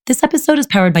This episode is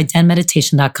powered by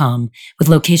denmeditation.com, with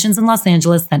locations in Los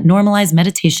Angeles that normalize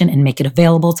meditation and make it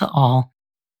available to all.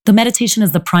 Though meditation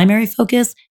is the primary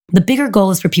focus, the bigger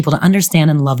goal is for people to understand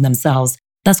and love themselves,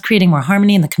 thus creating more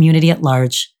harmony in the community at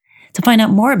large. To find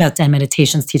out more about Den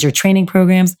Meditation's teacher training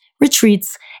programs,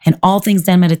 retreats, and all things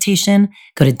Den Meditation,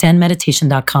 go to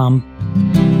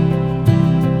denmeditation.com.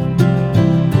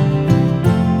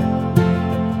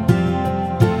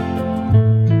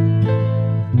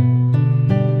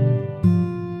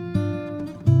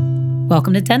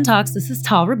 Welcome to Den Talks. This is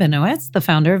Tal Rabinowitz, the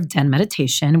founder of Den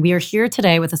Meditation. We are here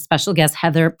today with a special guest,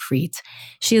 Heather Prete.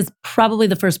 She is probably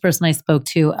the first person I spoke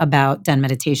to about Den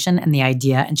Meditation and the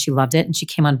idea, and she loved it, and she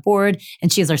came on board, and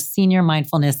she is our senior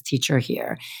mindfulness teacher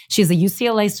here. She is a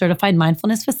UCLA Certified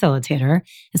Mindfulness Facilitator,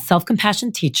 a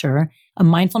self-compassion teacher, a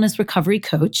mindfulness recovery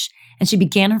coach, and she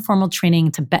began her formal training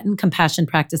in Tibetan compassion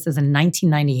practices in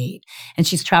 1998. And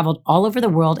she's traveled all over the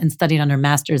world and studied under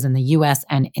masters in the US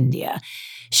and India.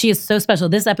 She is so special.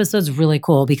 This episode is really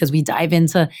cool because we dive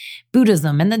into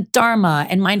Buddhism and the Dharma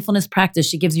and mindfulness practice.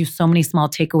 She gives you so many small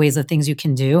takeaways of things you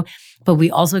can do, but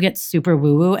we also get super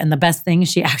woo-woo. And the best thing,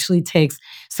 she actually takes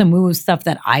some woo-woo stuff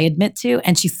that I admit to,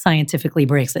 and she scientifically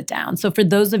breaks it down. So for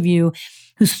those of you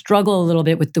who struggle a little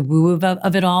bit with the woo-woo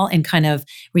of it all and kind of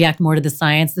react more to the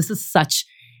science, this is such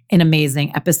an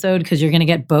amazing episode because you're going to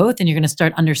get both and you're going to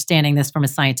start understanding this from a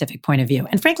scientific point of view.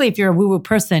 And frankly, if you're a woo-woo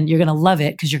person, you're going to love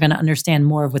it because you're going to understand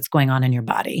more of what's going on in your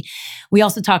body. We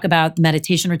also talk about the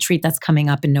meditation retreat that's coming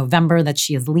up in November that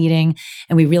she is leading.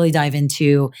 And we really dive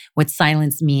into what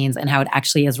silence means and how it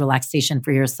actually is relaxation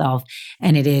for yourself.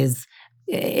 And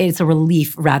it's a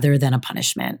relief rather than a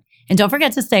punishment. And don't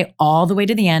forget to stay all the way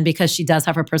to the end because she does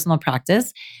have her personal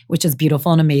practice, which is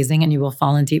beautiful and amazing, and you will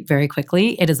fall in deep very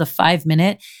quickly. It is a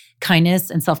 5-minute kindness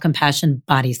and self-compassion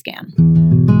body scan.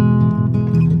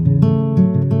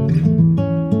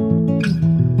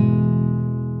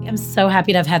 I'm so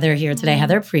happy to have Heather here today,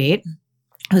 Heather Prete,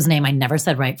 whose name I never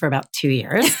said right for about 2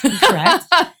 years, correct?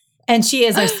 And she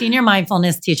is our senior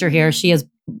mindfulness teacher here. She is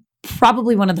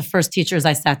probably one of the first teachers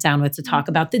I sat down with to talk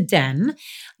about the Den.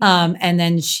 And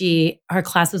then her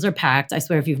classes are packed. I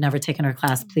swear, if you've never taken her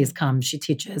class, please come. She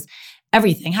teaches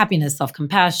everything: happiness,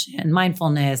 self-compassion,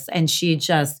 mindfulness, and she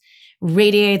just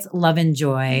radiates love and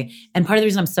joy. And part of the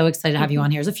reason I'm so excited to have you on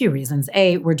here is a few reasons.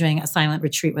 A, we're doing a silent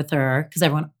retreat with her because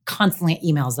everyone constantly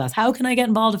emails us, how can I get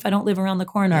involved if I don't live around the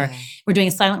corner? Yeah. We're doing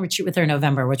a silent retreat with her in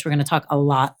November, which we're going to talk a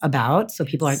lot about so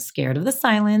people aren't scared of the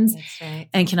silence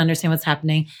and can understand what's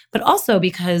happening. But also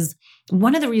because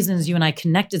one of the reasons you and I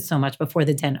connected so much before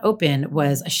the Den opened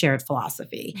was a shared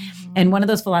philosophy. Mm-hmm. And one of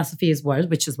those philosophies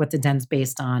which is what the Den's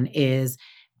based on, is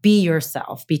be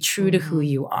yourself, be true to who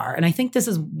you are. And I think this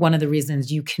is one of the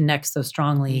reasons you connect so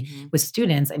strongly with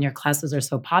students and your classes are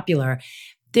so popular.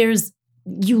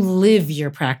 You live your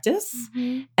practice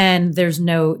and there's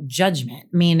no judgment,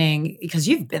 meaning because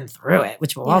you've been through it,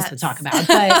 which we'll also talk about.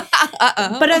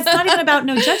 But it's not even about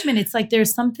no judgment. It's like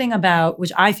there's something about,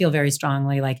 which I feel very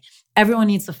strongly, like everyone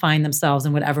needs to find themselves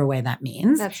in whatever way that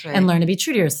means. That's right. And learn to be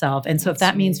true to yourself. And so if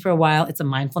that means for a while it's a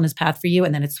mindfulness path for you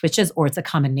and then it switches, or it's a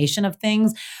combination of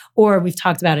things, or we've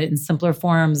talked about it in simpler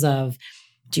forms of,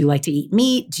 do you like to eat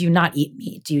meat? Do you not eat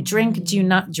meat? Do you drink? Do you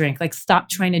not drink? Like, stop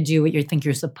trying to do what you think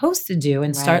you're supposed to do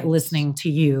and start listening to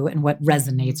you and what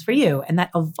resonates for you. And that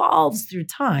evolves through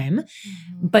time,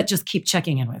 but just keep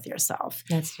checking in with yourself.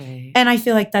 That's right. And I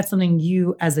feel like that's something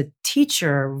you as a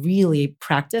teacher really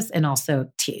practice and also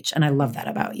teach. And I love that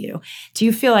about you. Do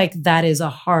you feel like that is a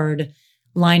hard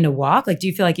line to walk? Like, do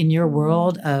you feel like in your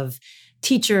world of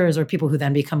teachers or people who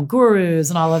then become gurus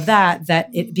and all of that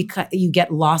you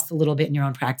get lost a little bit in your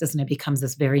own practice and it becomes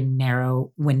this very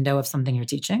narrow window of something you're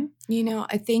teaching? You know,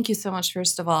 I thank you so much.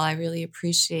 First of all, I really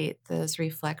appreciate those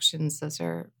reflections. Those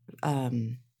are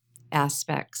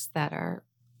aspects that are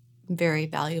very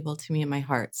valuable to me in my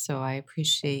heart. So I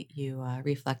appreciate you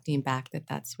reflecting back that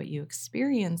that's what you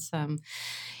experience.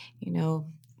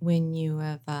 When you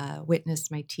have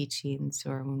witnessed my teachings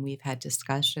or when we've had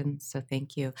discussions. So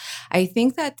thank you. I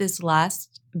think that this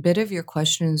last bit of your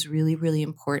question is really, really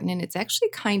important. And it's actually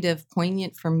kind of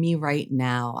poignant for me right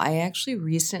now. I actually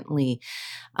recently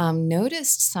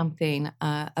noticed something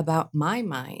about my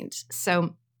mind.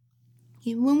 So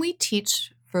when we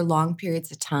teach for long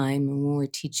periods of time and when we're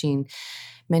teaching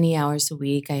many hours a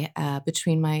week,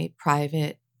 between my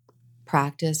private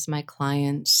practice, my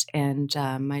clients, and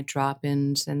my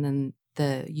drop-ins, and then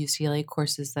the UCLA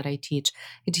courses that I teach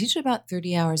about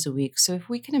 30 hours a week. So if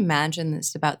we can imagine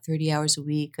this, about 30 hours a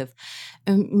week of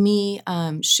me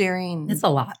sharing it's a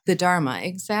lot. The Dharma.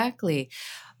 Exactly.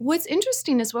 What's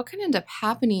interesting is what can end up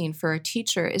happening for a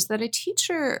teacher is that a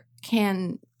teacher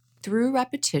can through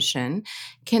repetition,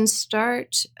 can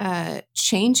start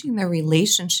changing their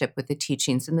relationship with the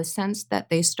teachings in the sense that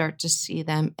they start to see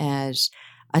them as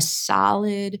a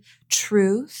solid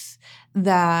truth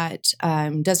that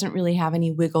doesn't really have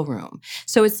any wiggle room.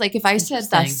 So it's like if I said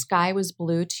the sky was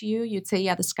blue to you, you'd say,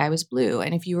 yeah, the sky was blue.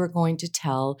 And if you were going to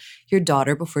tell your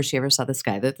daughter before she ever saw the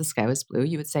sky that the sky was blue,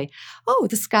 you would say, oh,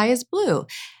 the sky is blue.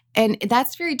 And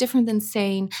that's very different than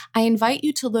saying, I invite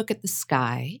you to look at the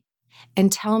sky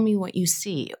and tell me what you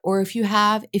see. Or if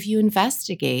you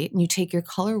investigate and you take your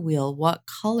color wheel, what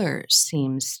color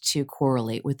seems to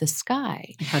correlate with the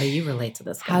sky? How do you relate to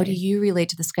the sky? How do you relate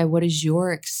to the sky? What is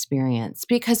your experience?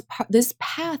 Because this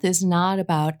path is not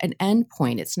about an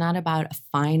endpoint. It's not about a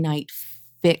finite,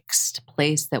 fixed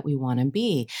place that we want to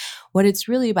be. What it's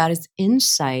really about is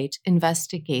insight,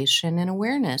 investigation, and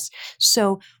awareness.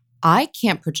 So I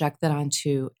can't project that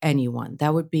onto anyone.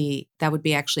 That would be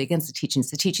actually against the teachings.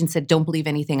 The teaching said, don't believe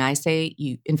anything I say,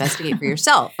 you investigate for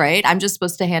yourself, right? I'm just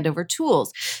supposed to hand over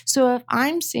tools. So if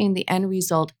I'm saying the end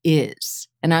result is,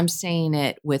 and I'm saying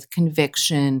it with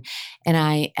conviction,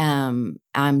 and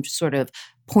I'm sort of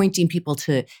pointing people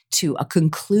to a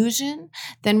conclusion,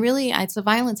 then really it's a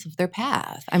violence of their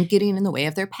path. I'm getting in the way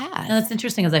of their path. And that's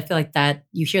interesting, as I feel like that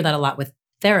you hear that a lot with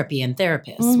therapy and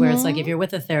therapists, where it's like if you're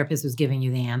with a therapist who's giving you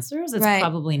the answers, it's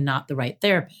probably not the right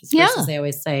therapist. Versus they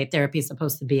always say therapy is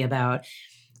supposed to be about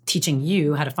teaching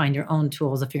you how to find your own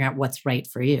tools of figuring out what's right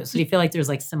for you. So do you feel like there's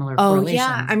like similar correlation? Oh,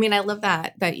 yeah. I mean, I love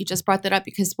that you just brought that up,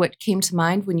 because what came to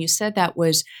mind when you said that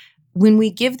was when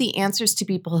we give the answers to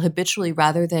people habitually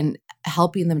rather than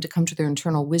helping them to come to their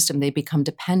internal wisdom, they become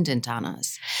dependent on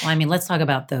us. Well, I mean, let's talk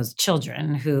about those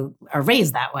children who are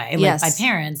raised that way, like by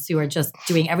parents who are just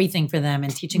doing everything for them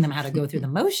and teaching them how to go through the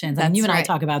motions. And you and I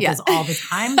talk about this all the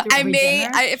time.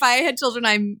 If I had children,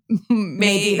 I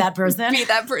may be that person. Be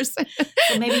that person.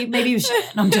 So maybe you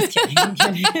should. No, I'm just kidding.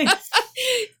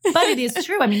 But it is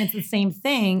true. I mean, it's the same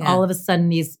thing. Yeah. All of a sudden,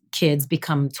 these kids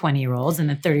become 20-year-olds and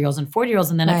then 30-year-olds and 40-year-olds.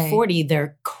 And then at 40,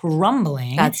 they're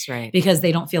crumbling. That's right. Because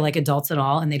they don't feel like adults at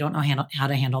all. And they don't know how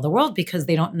to handle the world because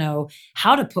they don't know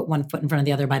how to put one foot in front of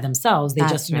the other by themselves. They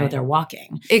just know they're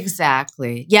walking.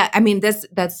 Exactly. Yeah. I mean,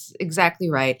 that's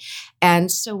exactly right.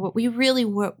 And so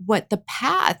what the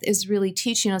path is really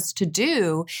teaching us to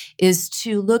do is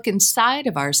to look inside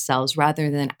of ourselves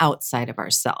rather than outside of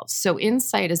ourselves. So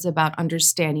insight is about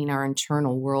understanding our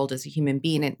internal world as a human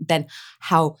being, and then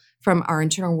how from our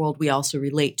internal world, we also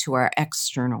relate to our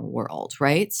external world,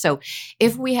 right? So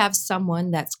if we have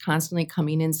someone that's constantly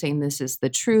coming in saying, this is the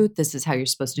truth, this is how you're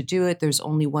supposed to do it, there's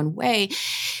only one way,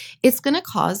 it's going to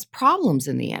cause problems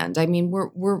in the end. I mean,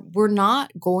 we're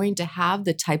not going to have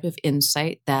the type of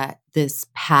insight that this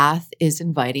path is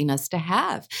inviting us to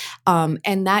have.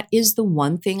 And that is the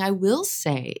one thing I will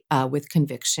say with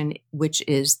conviction, which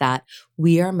is that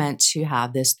we are meant to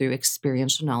have this through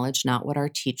experiential knowledge, not what our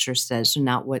teacher says, and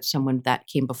not what someone that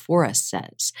came before us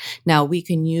says. Now, we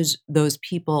can use those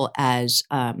people as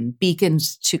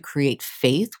beacons to create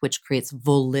faith, which creates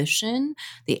volition,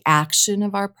 the action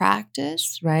of our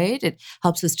practice, right? It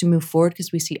helps us to move forward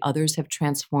because we see others have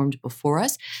transformed before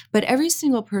us. But every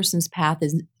single person's path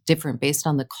is different based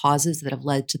on the causes that have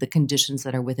led to the conditions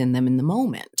that are within them in the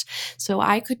moment. So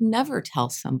I could never tell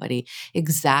somebody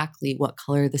exactly what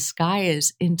color the sky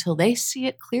is until they see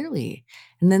it clearly,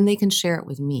 and then they can share it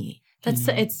with me.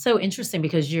 It's so interesting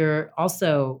because you're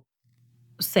also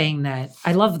saying that,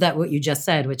 I love that what you just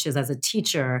said, which is as a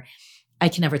teacher, I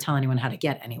can never tell anyone how to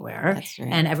get anywhere. That's right.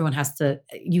 And everyone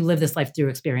you live this life through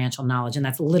experiential knowledge. And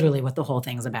that's literally what the whole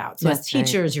thing's about. So as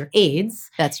teachers, you're aides.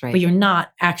 That's right. But you're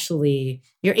not actually,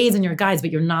 you're aides and you're guides,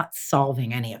 but you're not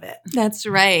solving any of it. That's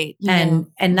right. And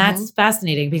that's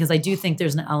fascinating because I do think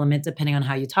there's an element, depending on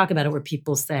how you talk about it, where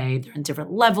people say they're in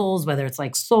different levels, whether it's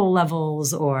like soul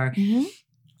levels or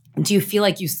do you feel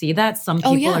like you see that? Some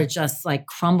people are just like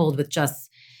crumbled with just,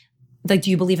 like,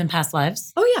 do you believe in past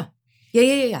lives? Oh, yeah.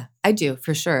 Yeah. I do,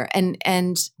 for sure.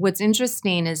 And what's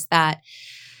interesting is that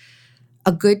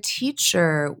a good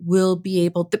teacher will be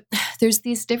able to, there's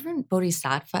these different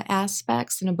bodhisattva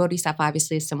aspects. And a bodhisattva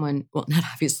obviously is someone, well, not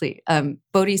obviously,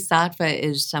 bodhisattva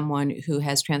is someone who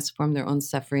has transformed their own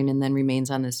suffering and then remains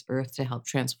on this earth to help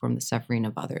transform the suffering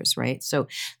of others, right? So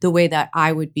the way that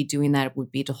I would be doing that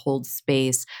would be to hold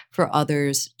space for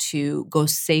others to go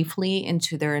safely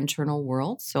into their internal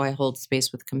world. So I hold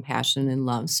space with compassion and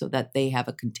love so that they have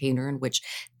a container in which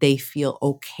they feel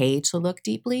okay to look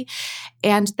deeply.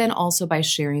 And then also by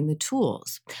sharing the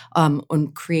tools on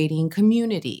creating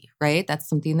community, right? That's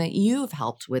something that you've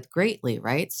helped with greatly,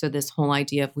 right? So this whole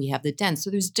idea of we have the den. So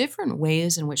there's different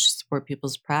ways in which to support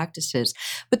people's practices,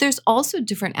 but there's also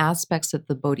different aspects of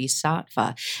the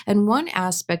bodhisattva. And one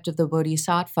aspect of the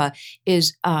bodhisattva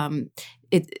is,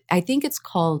 I think it's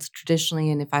called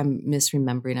traditionally, and if I'm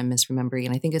misremembering,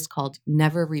 and I think it's called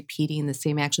never repeating the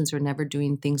same actions or never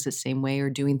doing things the same way or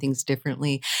doing things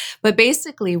differently. But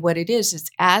basically what it is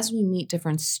as we meet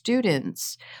different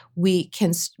students, we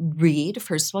can read,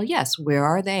 first of all, yes, where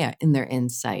are they in their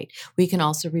insight? We can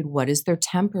also read what is their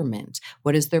temperament?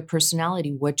 What is their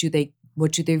personality? What do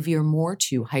they veer more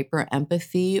to, hyper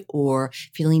empathy or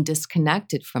feeling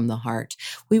disconnected from the heart?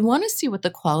 We want to see what the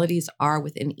qualities are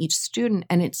within each student,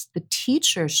 and it's the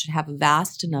teacher should have a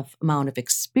vast enough amount of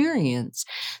experience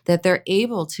that they're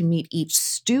able to meet each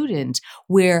student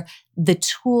where the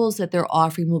tools that they're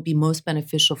offering will be most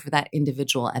beneficial for that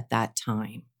individual at that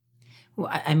time.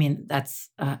 Well, I mean, that's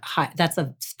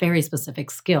a very specific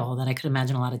skill that I could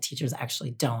imagine a lot of teachers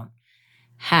actually don't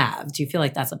have. Do you feel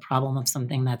like that's a problem of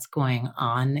something that's going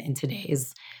on in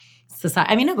today's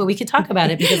society? I mean, no, but we could talk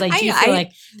about it because I do feel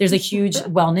like there's a huge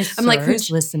wellness surge. I'm like,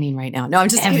 who's listening right now? No, I'm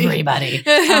just everybody.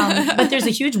 But there's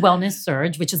a huge wellness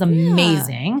surge, which is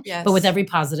amazing. Yes. But with every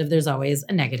positive, there's always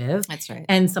a negative. That's right.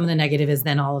 And some of the negative is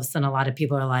then all of a sudden a lot of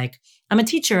people are like, I'm a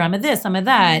teacher, I'm a this, I'm a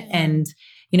that. Yeah. And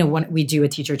when we do a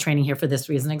teacher training here for this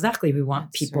reason, exactly. We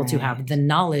want people to have the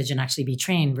knowledge and actually be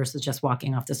trained versus just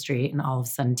walking off the street and all of a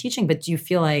sudden teaching. But do you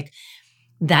feel like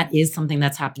that is something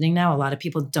that's happening now? A lot of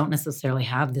people don't necessarily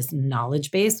have this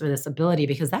knowledge base or this ability,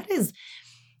 because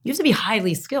you have to be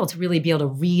highly skilled to really be able to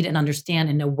read and understand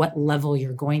and know what level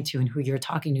you're going to and who you're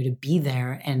talking to be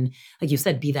there. And like you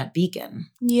said, be that beacon.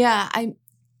 Yeah,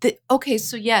 okay,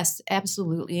 so yes,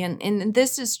 absolutely. And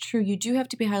this is true. You do have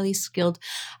to be highly skilled.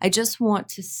 I just want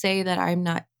to say that I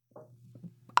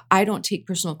don't take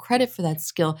personal credit for that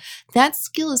skill. That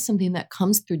skill is something that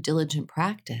comes through diligent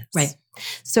practice. Right.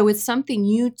 So it's something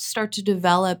you start to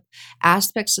develop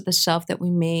aspects of the self that we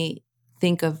may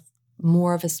think of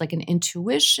more of as like an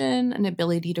intuition, an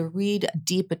ability to read, a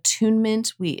deep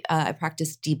attunement. I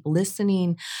practice deep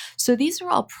listening. So these are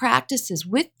all practices.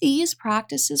 With these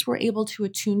practices, we're able to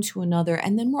attune to another,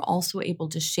 and then we're also able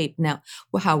to shape now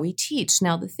how we teach.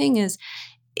 Now, the thing is,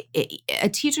 a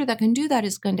teacher that can do that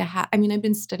is going to have, I've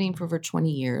been studying for over 20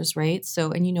 years, right?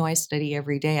 So, and I study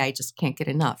every day. I just can't get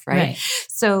enough, right?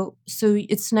 So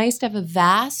it's nice to have a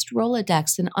vast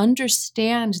Rolodex and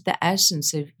understand the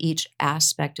essence of each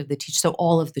aspect of the teach. So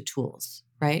all of the tools,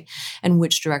 right? And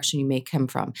which direction you may come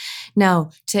from.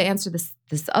 Now, to answer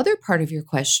this other part of your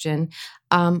question,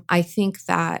 I think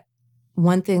that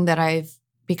one thing that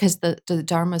because the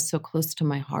Dharma is so close to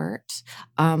my heart,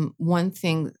 one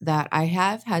thing that I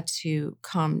have had to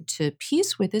come to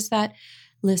peace with is that,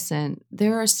 listen,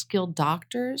 there are skilled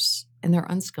doctors and there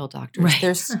are unskilled doctors. Right.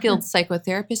 There's skilled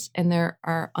psychotherapists and there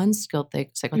are unskilled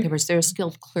psychotherapists. There are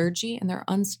skilled clergy and there are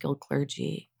unskilled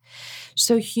clergy.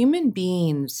 So human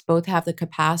beings both have the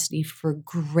capacity for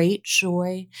great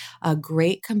joy,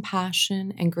 great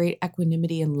compassion, and great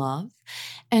equanimity and love.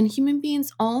 And human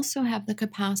beings also have the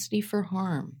capacity for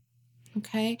harm.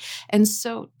 Okay. And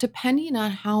so depending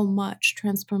on how much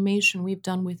transformation we've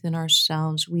done within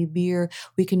ourselves, we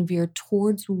can veer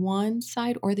towards one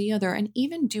side or the other. And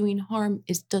even doing harm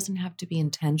doesn't have to be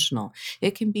intentional.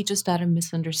 It can be just out of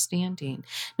misunderstanding.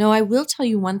 Now, I will tell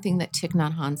you one thing that Thich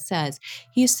Nhat Hanh says.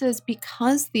 He says,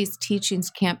 because these teachings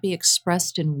can't be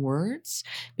expressed in words,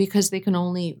 because they can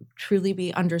only truly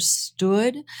be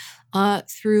understood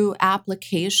through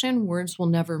application, words will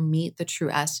never meet the true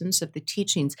essence of the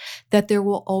teachings, that there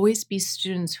will always be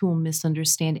students who will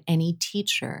misunderstand any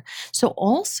teacher. So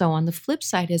also on the flip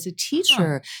side, as a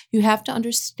teacher, you have to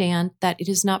understand that it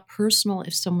is not personal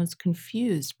if someone's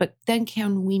confused, but then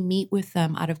can we meet with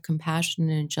them out of compassion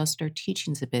and adjust our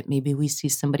teachings a bit? Maybe we see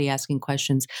somebody asking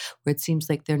questions where it seems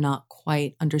like they're not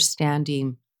quite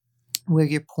understanding where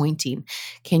you're pointing.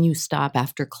 Can you stop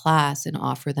after class and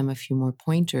offer them a few more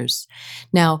pointers?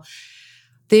 Now,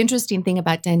 the interesting thing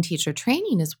about Den teacher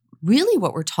training is really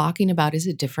what we're talking about is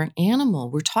a different animal.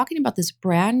 We're talking about this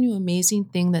brand new amazing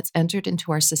thing that's entered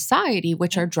into our society,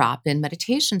 which are drop-in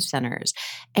meditation centers.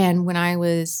 And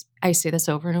I say this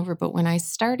over and over, but when I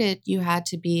started, you had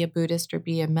to be a Buddhist or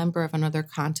be a member of another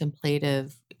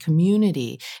contemplative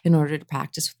community in order to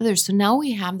practice with others. So now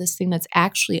we have this thing that's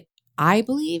actually, I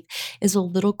believe, is a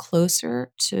little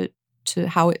closer to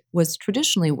how it was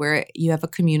traditionally, where you have a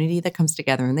community that comes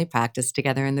together and they practice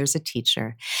together and there's a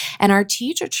teacher. And our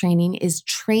teacher training is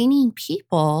training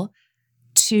people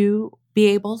to be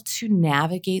able to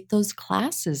navigate those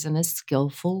classes in a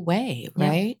skillful way,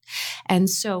 right? And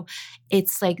so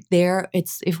it's like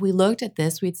if we looked at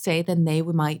this, we'd say then they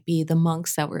might be the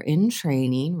monks that were in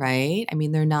training, right? I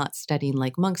mean, they're not studying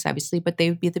like monks, obviously, but they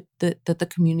would be the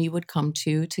community would come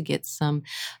to get some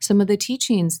of the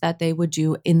teachings that they would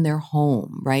do in their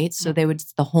home, right? So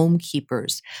the home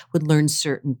keepers would learn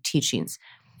certain teachings.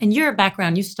 And your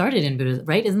background, you started in Buddhism,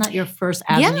 right? Isn't that your first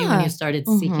avenue when you started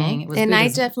seeking? It was and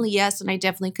Buddhism. I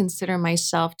definitely consider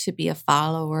myself to be a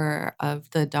follower of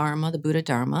the Dharma, the Buddha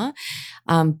Dharma.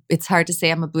 It's hard to say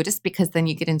I'm a Buddhist because then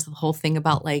you get into the whole thing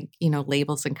about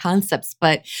labels and concepts.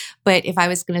 But if I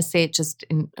was going to say it just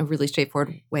in a really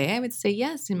straightforward way, I would say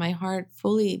yes, in my heart,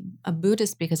 fully a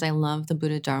Buddhist because I love the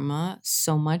Buddha Dharma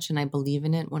so much and I believe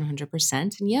in it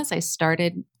 100%. And yes, I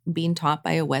started being taught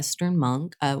by a Western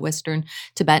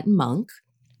Tibetan monk.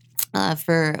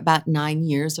 For about 9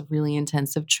 years of really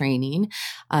intensive training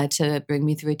to bring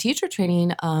me through a teacher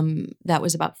training that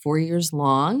was about 4 years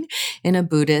long in a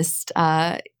Buddhist,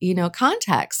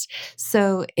 context.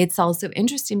 So it's also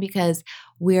interesting because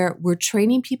we're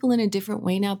training people in a different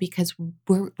way now because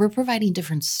we're providing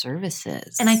different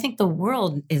services. And I think the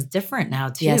world is different now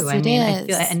too. Yes, I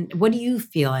feel, and what do you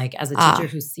feel like as a teacher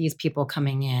who sees people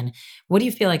coming in? What do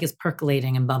you feel like is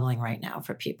percolating and bubbling right now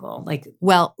for people?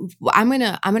 Well, I'm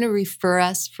gonna refer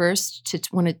us first to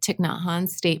one of Thich Nhat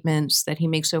Hanh's statements that he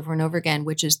makes over and over again,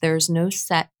 which is there's no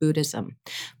set Buddhism.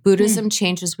 Buddhism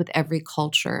changes with every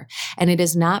culture, and it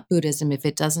is not Buddhism if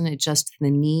it doesn't adjust to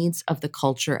the needs of the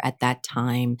culture at that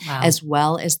time. As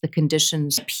well as the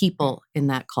conditions people in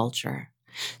that culture.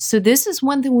 So this is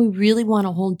one thing we really want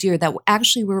to hold dear, that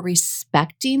actually we're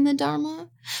respecting the Dharma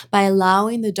by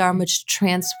allowing the Dharma to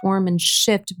transform and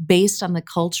shift based on the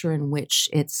culture in which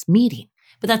it's meeting.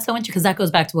 But that's so interesting because that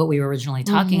goes back to what we were originally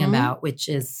talking about, which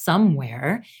is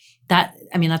somewhere that's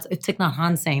Thich Nhat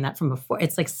Hanh saying that from before.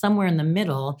 It's like somewhere in the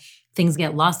middle, things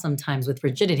get lost sometimes with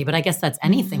rigidity. But I guess that's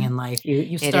anything in life.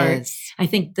 You start, I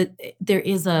think that there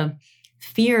is a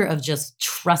fear of just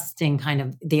trusting kind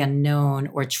of the unknown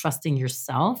or trusting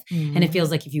yourself. And it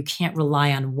feels like if you can't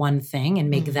rely on one thing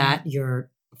and make that your,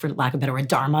 for lack of a better word,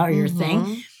 Dharma or your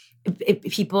thing,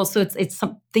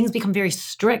 things become very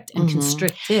strict and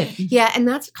constricted. Yeah, and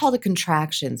that's called a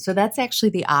contraction. So that's actually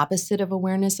the opposite of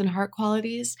awareness and heart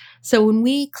qualities. So when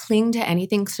we cling to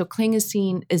anything, so cling is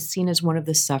seen as one of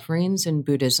the sufferings in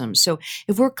Buddhism. So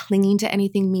if we're clinging to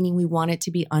anything, meaning we want it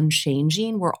to be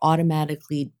unchanging, we're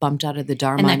automatically bumped out of the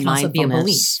Dharma and that can also be a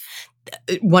belief.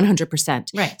 100%.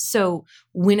 Right. So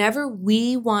whenever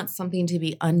we want something to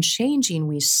be unchanging,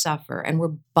 we suffer and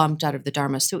we're bumped out of the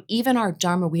Dharma. So even our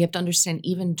Dharma, we have to understand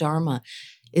even Dharma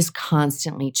is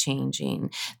constantly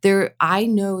changing. I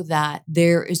know that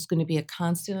there is going to be a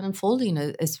constant unfolding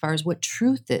as far as what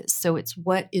truth is. So it's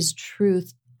what is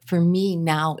truth for me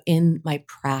now in my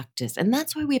practice. And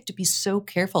that's why we have to be so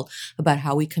careful about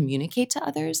how we communicate to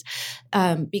others,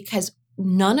 because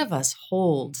none of us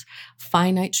hold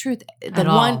finite truth. The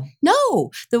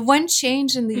one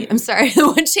change in the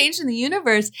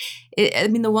universe.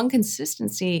 The one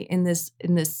consistency in this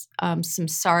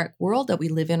samsaric world that we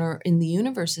live in, or in the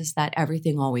universe, is that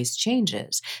everything always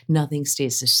changes. Nothing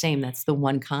stays the same. That's the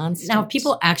one constant. Now, if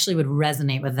people actually would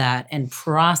resonate with that and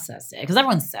process it, because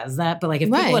everyone says that, but if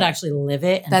people would actually live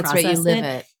it and process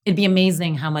it, it'd be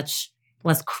amazing how much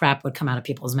less crap would come out of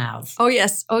people's mouths. Oh,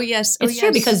 yes. It's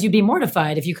true, because you'd be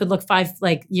mortified. If you could look 5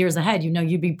 years ahead,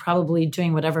 you'd be probably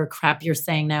doing whatever crap you're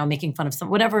saying now, making fun of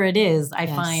whatever it is. I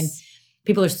find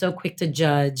people are so quick to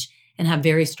judge and have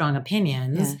very strong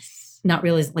opinions. Not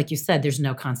realize, like you said, there's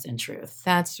no constant truth.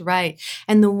 That's right.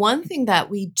 And the one thing that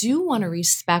we do want to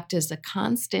respect as a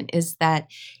constant is that,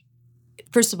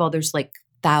 first of all, there's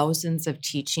thousands of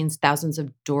teachings, thousands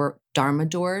of Dharma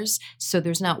doors. So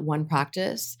there's not one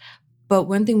practice. But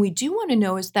one thing we do want to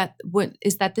know is that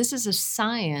this is a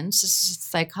science, this is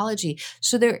psychology.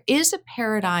 So there is a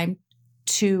paradigm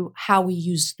to how we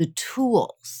use the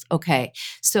tools. Okay,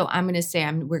 so I'm going to say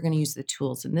we're going to use the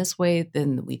tools in this way,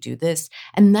 then we do this.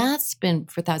 And that's been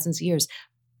for thousands of years.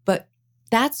 But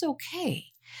that's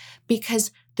okay,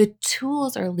 because the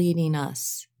tools are leading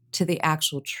us to the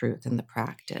actual truth in the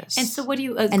practice. And so what do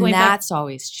you... that's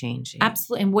always changing.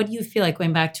 Absolutely. And what do you feel like,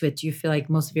 going back to it, do you feel like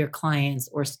most of your clients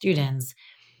or students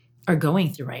are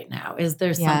going through right now? Is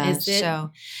there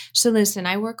some... So listen,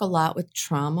 I work a lot with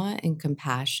trauma and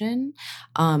compassion.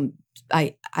 Listen,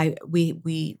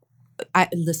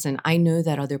 I know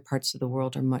that other parts of the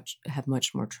world have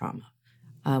much more trauma.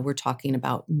 We're talking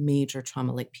about major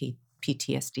trauma like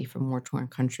PTSD from war-torn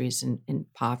countries and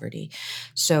poverty.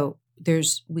 So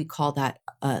we call that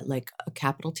like a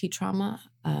capital T trauma.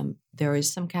 There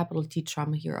is some capital T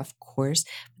trauma here, of course.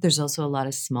 But there's also a lot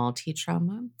of small T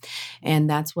trauma. And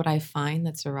that's what I find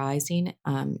that's arising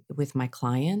with my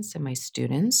clients and my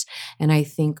students. And I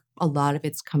think a lot of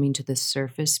it's coming to the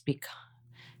surface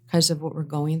because of what we're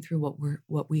going through,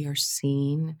 what we are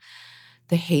seeing,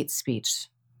 the hate speech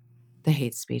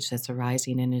that's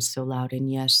arising and is so loud.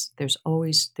 And yes, there's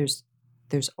always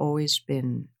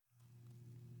been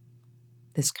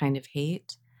this kind of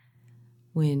hate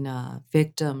when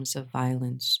victims of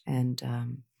violence and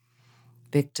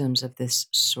victims of this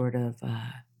sort of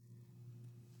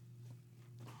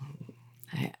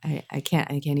I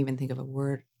can't even think of a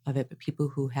word of it, but people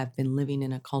who have been living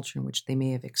in a culture in which they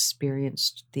may have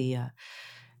experienced the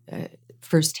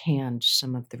firsthand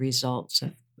some of the results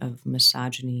of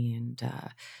misogyny and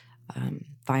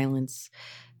violence,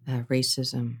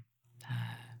 racism,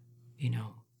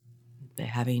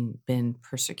 having been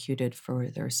persecuted for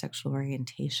their sexual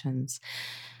orientations.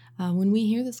 When we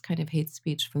hear this kind of hate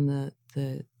speech from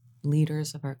the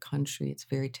leaders of our country, it's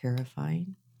very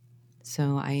terrifying.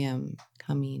 So I am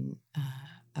coming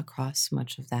across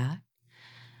much of that.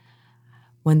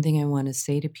 One thing I want to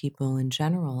say to people in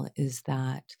general is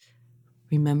that,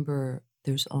 remember,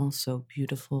 there's also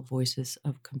beautiful voices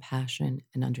of compassion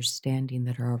and understanding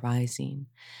that are arising.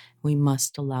 We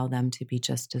must allow them to be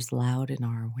just as loud in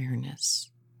our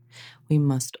awareness. We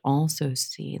must also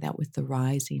see that with the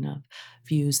rising of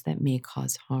views that may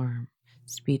cause harm,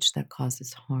 speech that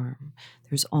causes harm,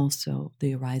 there's also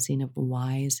the arising of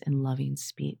wise and loving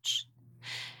speech.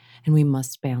 And we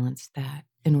must balance that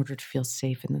in order to feel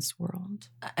safe in this world.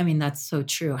 I mean, that's so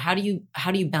true. How do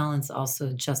you balance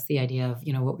also just the idea of,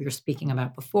 what we were speaking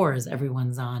about before is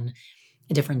everyone's on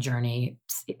a different journey.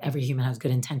 Every human has good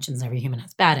intentions. Every human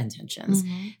has bad intentions.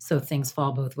 Mm-hmm. So things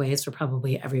fall both ways for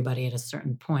probably everybody at a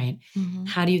certain point. Mm-hmm.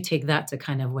 How do you take that to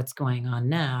kind of what's going on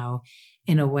now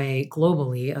in a way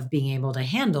globally of being able to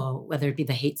handle, whether it be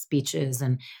the hate speeches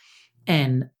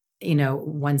and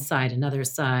one side, another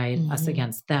side, Mm-hmm. us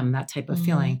against them, that type of Mm-hmm.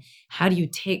 feeling. How do you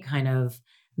take kind of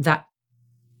that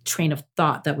train of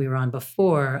thought that we were on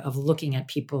before of looking at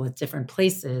people at different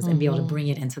places and be able to bring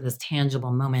it into this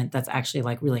tangible moment that's actually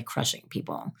like really crushing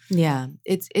people? Yeah,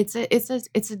 it's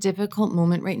a difficult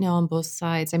moment right now on both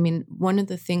sides. I mean, one of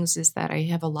the things is that I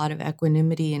have a lot of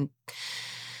equanimity and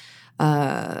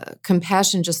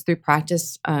compassion just through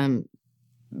practice,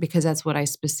 because that's what I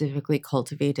specifically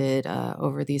cultivated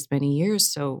over these many years.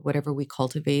 So whatever we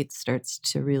cultivate starts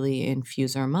to really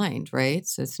infuse our mind, right?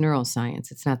 So it's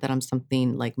neuroscience. It's not that I'm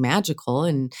something like magical.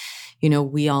 And,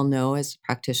 we all know as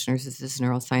practitioners, this is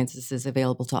neuroscience. This is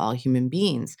available to all human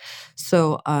beings.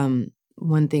 So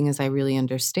one thing is I really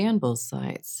understand both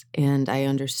sides. And I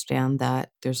understand that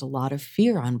there's a lot of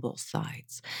fear on both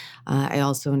sides. I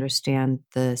also understand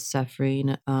the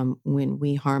suffering. When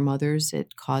we harm others,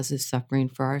 it causes suffering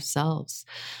for ourselves.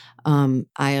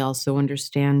 I also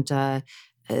understand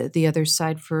the other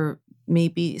side for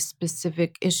maybe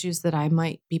specific issues that I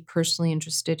might be personally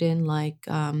interested in, like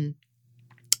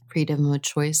freedom of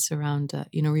choice around,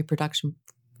 reproduction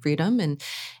freedom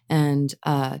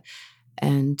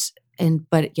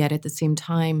but yet at the same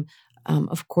time,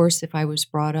 of course, if I was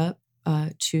brought up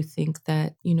to think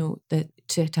that, that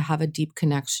to have a deep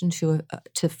connection to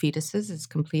fetuses as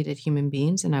completed human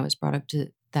beings, and I was brought up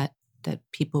to that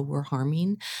people were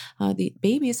harming the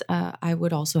babies, I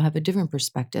would also have a different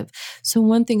perspective. So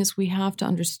one thing is we have to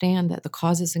understand that the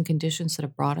causes and conditions that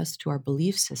have brought us to our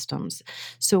belief systems.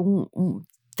 So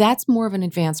that's more of an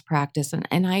advanced practice,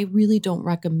 and I really don't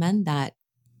recommend that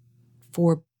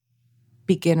for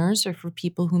beginners or for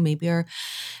people who maybe are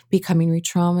becoming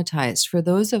re-traumatized. For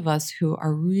those of us who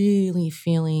are really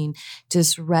feeling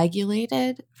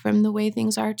dysregulated from the way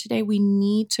things are today, we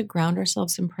need to ground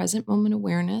ourselves in present moment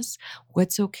awareness.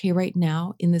 What's okay right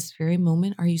now in this very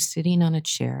moment? Are you sitting on a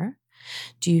chair?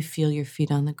 Do you feel your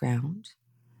feet on the ground?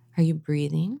 Are you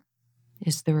breathing?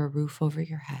 Is there a roof over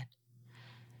your head?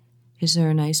 Is there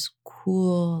a nice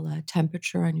cool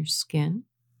temperature on your skin?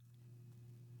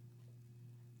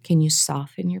 Can you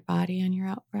soften your body on your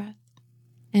out-breath?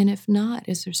 And if not,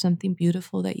 is there something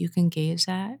beautiful that you can gaze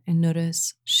at and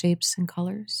notice shapes and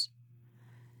colors?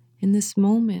 In this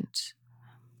moment,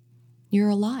 you're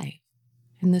alive.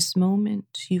 In this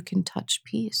moment, you can touch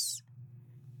peace.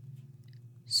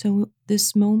 So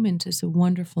this moment is a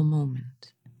wonderful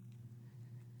moment.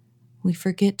 We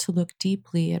forget to look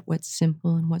deeply at what's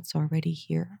simple and what's already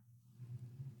here.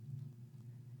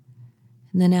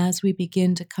 And then as we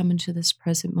begin to come into this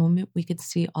present moment, we can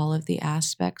see all of the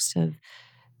aspects of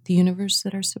the universe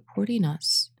that are supporting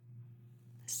us.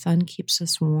 The sun keeps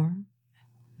us warm.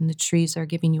 and the trees are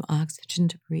giving you oxygen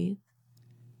to breathe.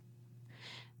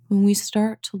 When we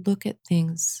start to look at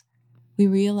things, we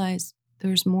realize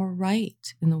there's more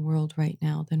right in the world right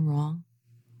now than wrong.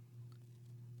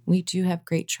 We do have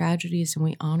great tragedies and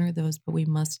we honor those, but we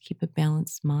must keep a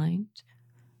balanced mind,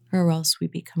 or else we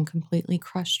become completely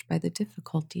crushed by the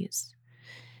difficulties.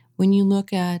 When you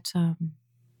look at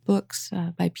books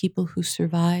by people who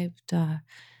survived the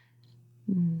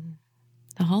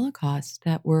Holocaust,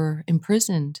 that were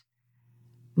imprisoned,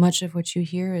 much of what you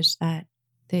hear is that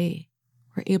they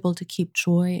were able to keep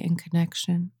joy and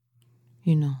connection,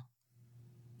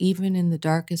 even in the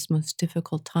darkest, most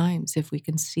difficult times. If we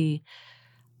can see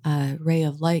a ray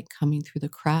of light coming through the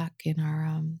crack in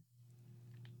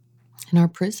our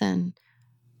prison,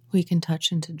 we can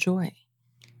touch into joy.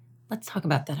 Let's talk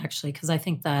about that, actually, because I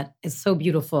think that is so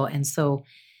beautiful and so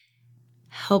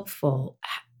helpful.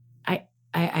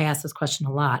 I ask this question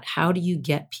a lot. How do you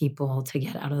get people to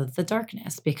get out of the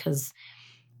darkness? Because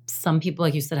some people,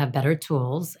 like you said, have better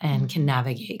tools and can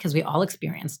navigate, because we all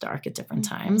experience dark at different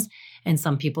times. And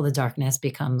some people, the darkness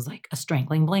becomes like a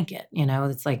strangling blanket.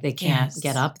 It's like they can't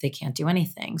get up, they can't do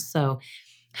anything. So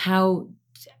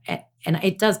and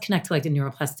it does connect to like the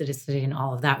neuroplasticity and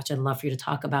all of that, which I'd love for you to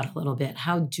talk about a little bit.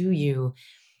 How do you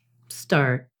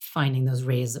start finding those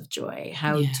rays of joy?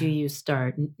 How do you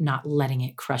start not letting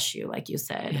it crush you, like you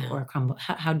said, or crumble?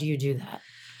 How do you do that?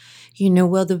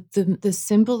 Well, the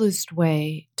simplest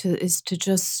way is to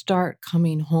just start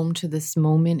coming home to this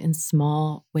moment in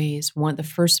small ways. The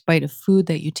first bite of food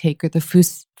that you take, or the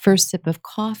first sip of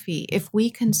coffee. If we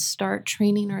can start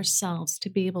training ourselves to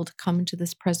be able to come into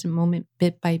this present moment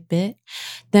bit by bit,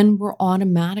 then we're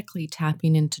automatically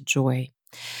tapping into joy.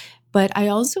 But I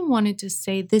also wanted to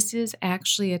say this is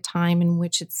actually a time in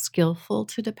which it's skillful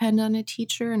to depend on a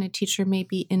teacher, and a teacher may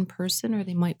be in person or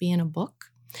they might be in a book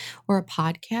or a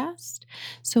podcast.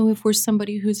 So if we're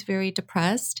somebody who's very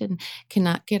depressed and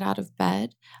cannot get out of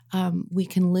bed, we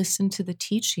can listen to the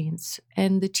teachings.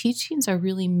 And the teachings are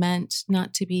really meant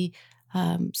not to be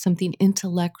something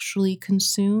intellectually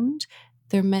consumed.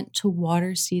 They're meant to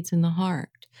water seeds in the heart.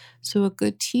 So a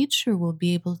good teacher will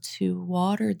be able to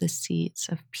water the seeds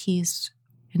of peace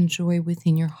and joy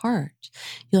within your heart.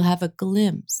 You'll have a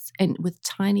glimpse. And with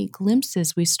tiny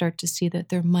glimpses, we start to see that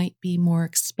there might be more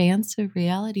expansive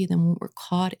reality than what we're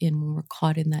caught in when we're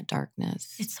caught in that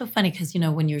darkness. It's so funny because,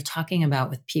 when you're talking about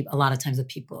with people, a lot of times with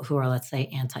people who are, let's say,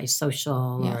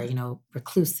 antisocial or,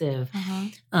 reclusive,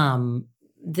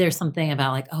 there's something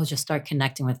about like, just start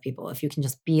connecting with people. If you can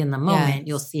just be in the moment,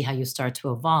 you'll see how you start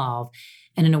to evolve.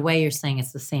 And in a way, you're saying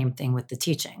it's the same thing with the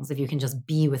teachings. If you can just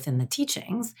be within the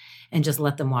teachings and just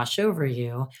let them wash over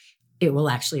you, it will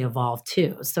actually evolve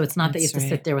too. So it's not that you have to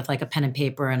sit there with like a pen and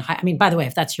paper. And by the way,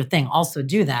 if that's your thing, also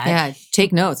do that. Yeah,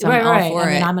 take notes. I'm all for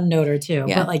it. I'm a noter too.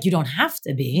 Yeah. But like, you don't have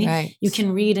to be. Right. You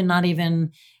can read and not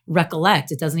even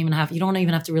recollect. You don't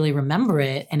even have to really remember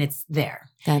it, and it's there.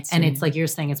 It's like you're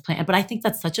saying, it's planned. But I think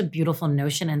that's such a beautiful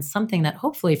notion, and something that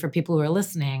hopefully for people who are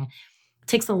listening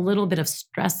takes a little bit of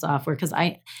stress off, because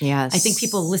I think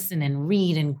people listen and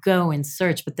read and go and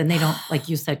search, but then they don't, like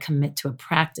you said, commit to a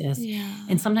practice. Yeah.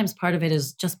 And sometimes part of it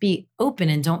is just be open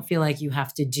and don't feel like you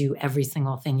have to do every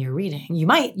single thing you're reading. You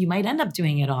might end up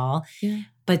doing it all,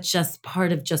 but just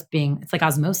part of just being, it's like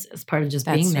osmosis, part of just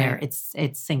being there.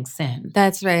 It sinks in.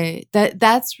 That's right.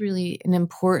 That's really an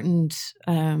important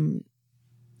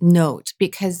note,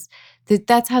 because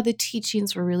that's how the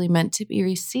teachings were really meant to be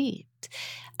received.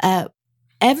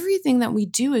 Everything that we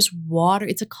do is water.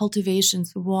 It's a cultivation.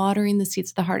 It's watering the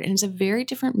seeds of the heart. And it's a very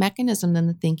different mechanism than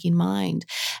the thinking mind.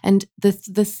 And the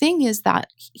thing is that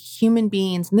human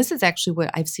beings, and this is actually what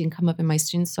I've seen come up in my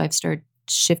students, so I've started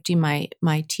shifting my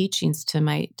teachings to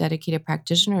my dedicated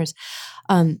practitioners,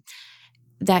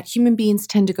 that human beings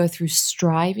tend to go through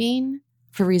striving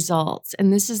for results.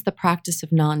 And this is the practice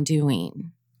of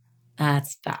non-doing.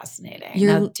 That's fascinating.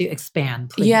 Now, to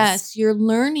expand, please. Yes, you're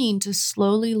learning to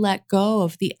slowly let go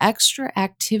of the extra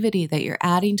activity that you're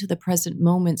adding to the present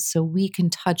moment so we can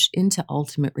touch into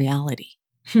ultimate reality.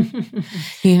 So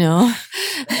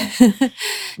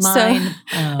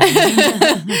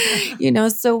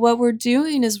what we're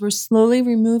doing is we're slowly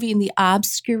removing the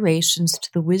obscurations to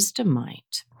the wisdom mind.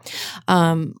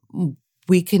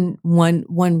 We can, one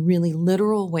really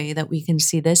literal way that we can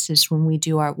see this is when we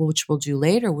do which we'll do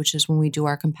later, which is when we do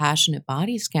our compassionate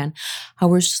body scan, how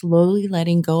we're slowly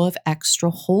letting go of extra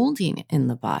holding in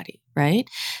the body. right?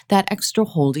 That extra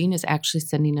holding is actually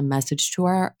sending a message to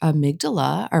our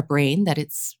amygdala, our brain, that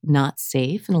it's not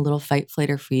safe, and a little fight, flight,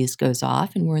 or freeze goes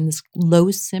off, and we're in this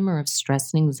low simmer of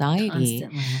stress and anxiety.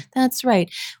 Constantly. That's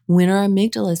right. When our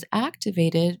amygdala is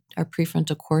activated, our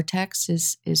prefrontal cortex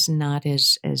is not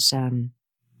as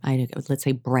let's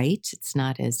say bright. It's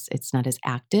not as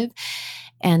active,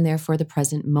 and therefore the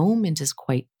present moment is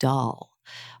quite dull.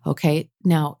 Okay.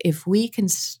 Now, if we can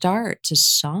start to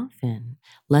soften,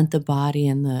 let the body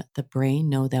and the brain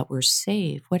know that we're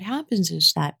safe, what happens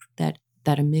is that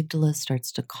amygdala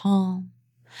starts to calm.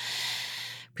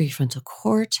 Prefrontal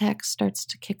cortex starts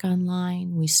to kick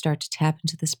online. We start to tap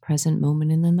into this present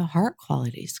moment, and then the heart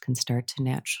qualities can start to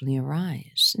naturally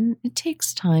arise. And it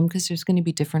takes time because there's going to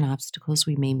be different obstacles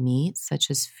we may meet, such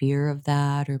as fear of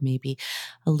that, or maybe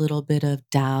a little bit of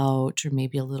doubt, or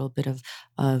maybe a little bit of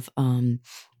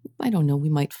I don't know, we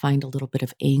might find a little bit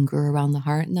of anger around the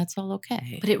heart, and that's all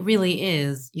okay. But it really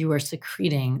is, you are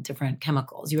secreting different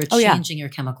chemicals. You are changing your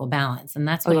chemical balance. And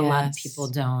that's what a lot of people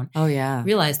don't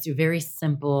realize through very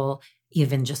simple,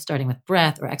 even just starting with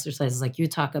breath or exercises like you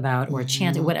talk about, or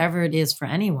chanting, whatever it is for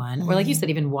anyone, or like you said,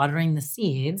 even watering the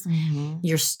seeds,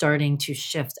 you're starting to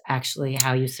shift actually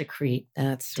how you secrete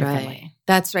differently. Right.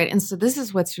 That's right. And so this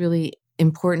is what's really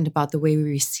important about the way we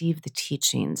receive the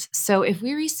teachings. So if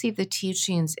we receive the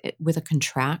teachings with a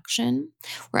contraction,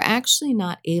 we're actually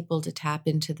not able to tap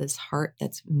into this heart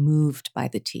that's moved by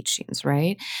the teachings,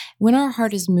 right? When our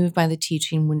heart is moved by the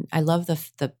teaching, when I love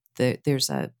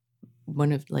there's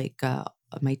one of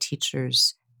my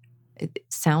teachers, it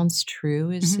Sounds True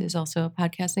is also a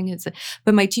podcasting.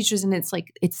 But my teachers, and it's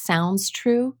like, it sounds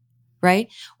true,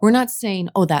 right? We're not saying,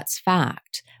 oh, that's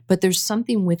fact, but there's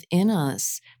something within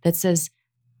us that says,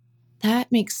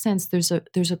 that makes sense. There's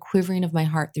a quivering of my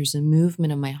heart. There's a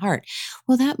movement of my heart.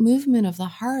 Well, that movement of the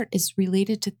heart is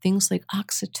related to things like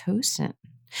oxytocin,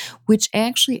 which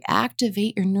actually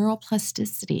activate your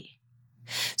neuroplasticity.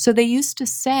 So they used to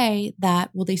say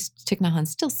that, Thich Nhat Hanh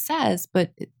still says,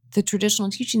 but the traditional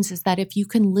teachings is that if you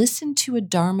can listen to a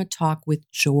Dharma talk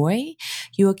with joy,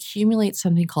 you accumulate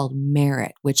something called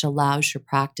merit, which allows your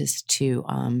practice to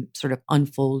sort of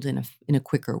unfold in a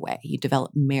quicker way. You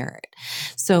develop merit.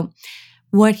 So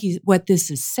what this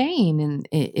is saying, and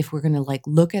if we're going to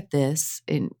look at this,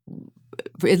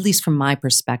 at least from my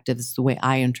perspective, this is the way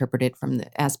I interpret it from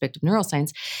the aspect of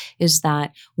neuroscience, is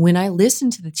that when I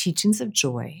listen to the teachings of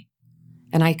joy,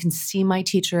 and I can see my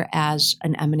teacher as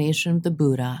an emanation of the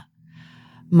Buddha,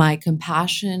 my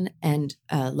compassion and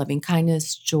loving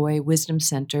kindness, joy, wisdom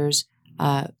centers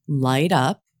light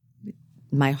up.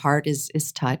 My heart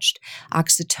is touched.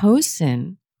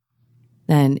 Oxytocin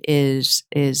then is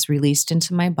released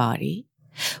into my body,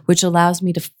 which allows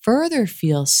me to further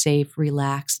feel safe,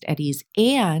 relaxed, at ease,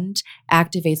 and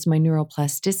activates my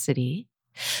neuroplasticity,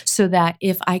 so that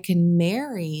if I can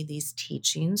marry these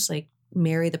teachings, like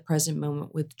marry the present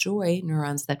moment with joy,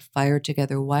 neurons that fire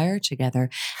together, wire together.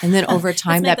 And then over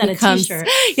time that becomes,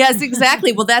 yes,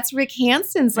 exactly. Well, that's Rick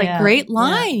Hanson's great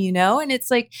line, and it's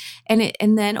like,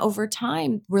 and then over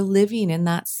time we're living in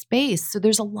that space. So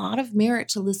there's a lot of merit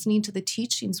to listening to the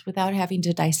teachings without having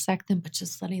to dissect them, but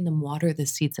just letting them water the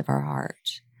seeds of our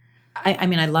heart. I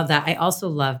mean, I love that. I also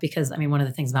love, because one of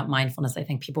the things about mindfulness I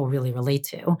think people really relate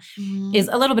to is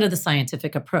a little bit of the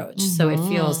scientific approach. So it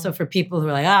feels, so for people who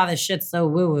are like, this shit's so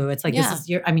woo-woo, it's like, this is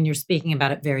you're speaking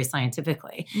about it very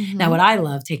scientifically. Now, what I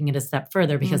love, taking it a step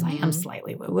further, because I am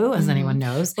slightly woo-woo, as anyone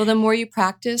knows. Well, the more you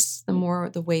practice, the more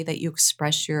the way that you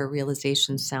express your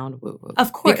realizations sound woo-woo.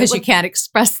 Of course. Because you can't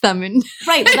express them in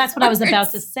right. Well, that's what I was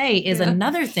about to say is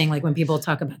another thing, like when people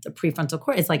talk about the prefrontal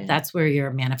cortex, it's like that's where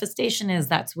your manifestation is.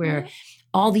 That's where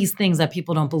all these things that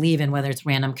people don't believe in, whether it's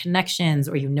random connections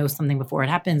or something before it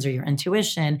happens or your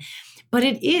intuition. But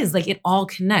it is like it all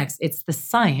connects. It's the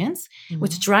science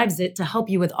which drives it to help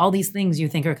you with all these things you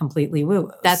think are completely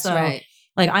woo-woo. That's right.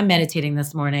 Like I'm meditating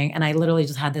this morning and I literally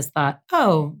just had this thought,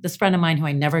 this friend of mine who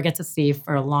I never get to see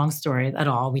for a long story at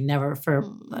all.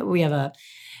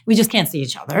 We just can't see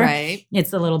each other. Right.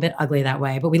 It's a little bit ugly that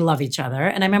way, but we love each other.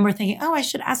 And I remember thinking, I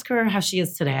should ask her how she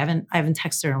is today. I haven't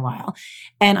texted her in a while.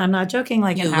 And I'm not joking,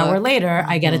 an hour later,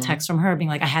 I get a text from her being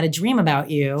like, I had a dream about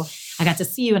you. I got to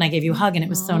see you and I gave you a hug and it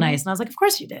was so nice. And I was like, of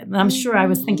course you did. And I'm sure I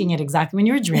was thinking it exactly when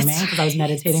you were dreaming, because I was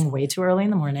meditating way too early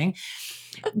in the morning.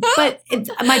 But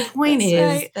my point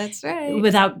is, that's right.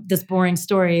 without this boring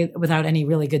story, without any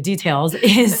really good details,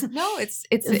 is no, it's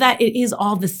that it is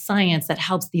all the science that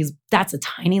helps these. That's a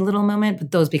tiny little moment,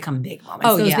 but those become big moments.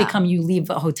 Oh, those become, you leave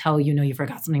a hotel, you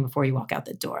forgot something before you walk out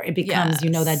the door. It becomes,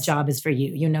 that job is for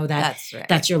you.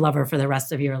 That's your lover for the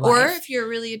rest of your life. Or if you're a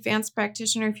really advanced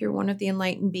practitioner, if you're one of the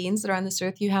enlightened beings that are on this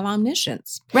earth, you have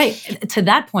omniscience. Right. To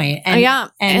that point.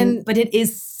 But it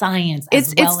is science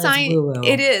as well as woo-woo.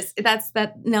 It is.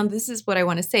 Now, this is what I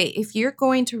want to say. If you're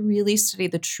going to really study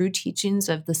the true teachings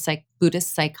of the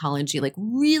Buddhist psychology, like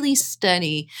really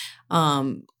study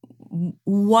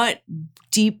what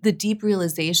the deep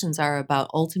realizations are about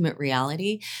ultimate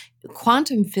reality,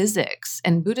 quantum physics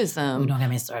and Buddhism don't get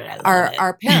me started.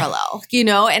 are parallel,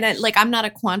 and I'm not a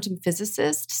quantum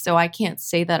physicist, so I can't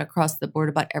say that across the board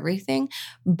about everything,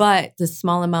 but the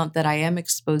small amount that I am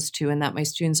exposed to and that my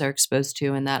students are exposed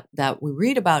to and that we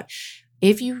read about,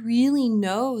 if you really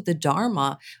know the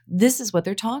Dharma, this is what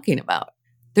they're talking about.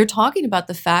 They're talking about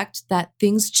the fact that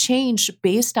things change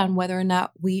based on whether or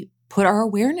not we put our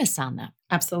awareness on them.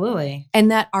 Absolutely.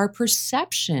 And that our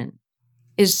perception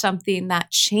is something that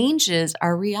changes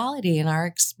our reality and our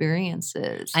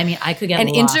experiences. I mean, I could get and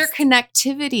lost.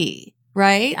 Interconnectivity,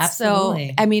 right? Absolutely.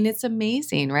 So, I mean, it's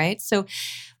amazing, right? So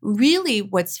really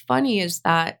what's funny is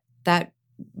that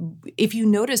if you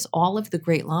notice all of the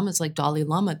great lamas like Dalai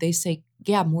Lama, they say,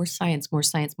 yeah, more science, more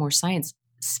science, more science.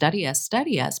 Study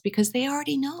us, because they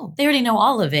already know. They already know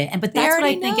all of it. But that's what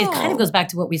I think. Know. It kind of goes back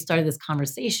to what we started this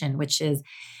conversation, which is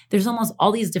there's almost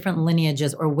all these different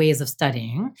lineages or ways of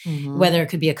studying, whether it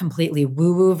could be a completely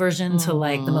woo-woo version to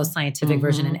like the most scientific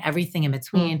version and everything in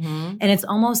between. And it's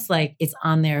almost like it's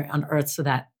on there on earth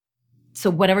so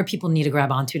whatever people need to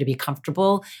grab onto to be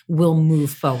comfortable will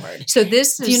move forward. So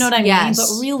this is, do you know what I mean?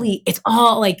 But really, it's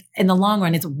all like in the long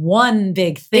run, it's one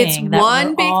big thing that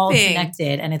we're all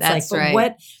connected. And it's that's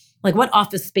like, but what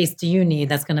office space do you need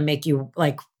that's going to make you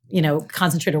like,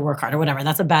 concentrate or work hard or whatever?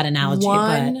 That's a bad analogy.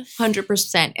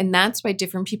 100%. And that's why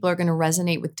different people are going to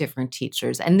resonate with different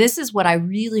teachers. And this is what I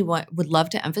really would love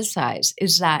to emphasize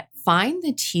is that find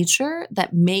the teacher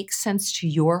that makes sense to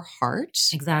your heart.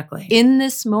 Exactly. In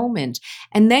this moment.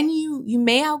 And then you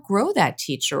may outgrow that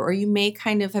teacher, or you may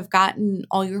kind of have gotten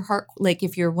all your heart. Like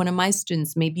if you're one of my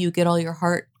students, maybe you get all your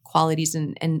heart qualities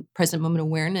and present moment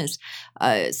awareness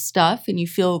stuff, and you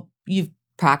feel you've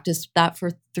practiced that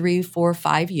for 3, 4,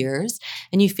 5 years,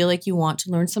 and you feel like you want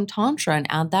to learn some tantra and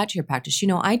add that to your practice.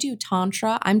 I do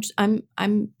tantra. I'm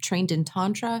trained in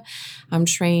tantra. I'm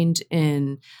trained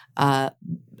in a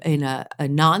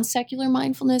non-secular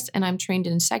mindfulness, and I'm trained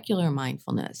in secular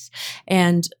mindfulness.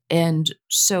 And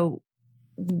so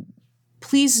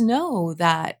please know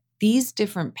that these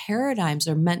different paradigms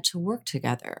are meant to work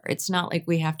together. It's not like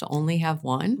we have to only have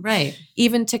one. Right.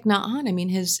 Even Thich Nhat Hanh, I mean,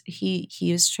 he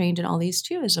is trained in all these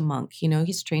too as a monk.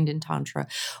 He's trained in Tantra.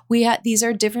 These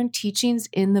are different teachings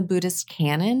in the Buddhist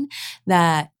canon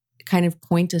that kind of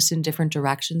point us in different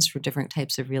directions for different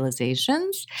types of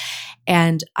realizations.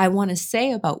 And I want to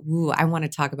say about woo, I want to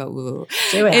talk about woo.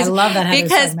 Do it. I love that.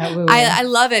 Because I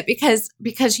love it because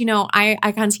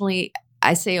I constantly,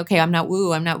 I say, okay, I'm not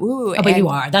woo. Oh, but you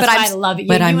are. That's why I love it.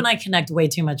 You and I connect way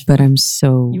too much. But I'm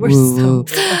so you are so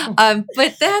woo.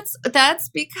 But that's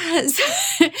because,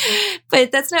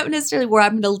 but that's not necessarily where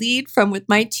I'm going to lead from with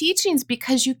my teachings,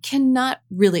 because you cannot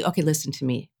really, okay, listen to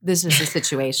me. This is the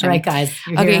situation. All right, guys.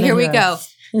 Okay, here we go.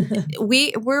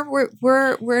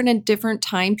 We're in a different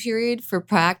time period for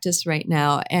practice right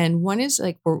now, and one is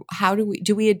like, how do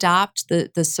we adopt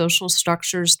the social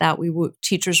structures that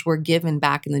teachers were given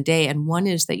back in the day, and one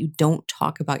is that you don't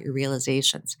talk about your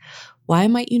realizations. Why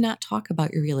might you not talk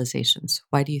about your realizations?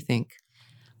 Why do you think?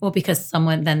 Well, because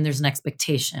then there's an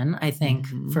expectation, I think,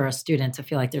 for a student to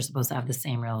feel like they're supposed to have the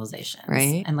same realizations,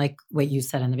 right? And like what you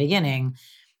said in the beginning,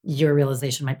 your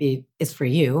realization is for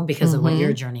you because of what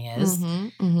your journey is.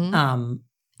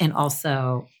 And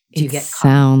also, do you get caught?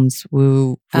 Sounds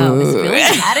woo. Oh, is really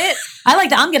that it? I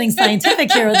like that. I'm getting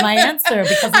scientific here with my answer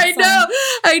because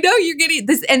I know you're getting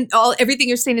this, and everything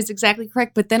you're saying is exactly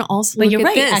correct. But then also, but you're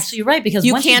right. This. Actually, you're right, because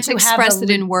you can't express it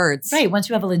in words. Right. Once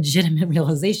you have a legitimate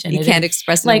realization, you can't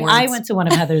express it in words. Like I went to one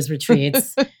of Heather's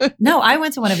retreats. No, I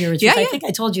went to one of your retreats. Yeah. I think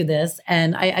I told you this,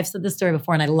 and I've said this story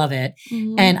before, and I love it.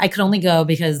 And I could only go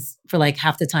because for like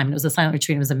half the time, it was a silent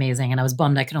retreat. It was amazing, and I was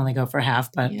bummed I could only go for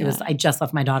half. But I just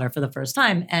left my daughter for the first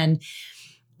time, and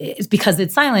it's because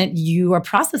it's silent, you are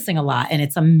processing a lot and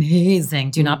it's amazing.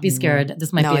 Do not be scared.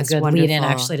 This might be a good lead in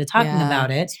actually to talking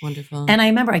about it. It's wonderful. And I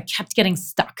remember I kept getting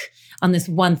stuck on this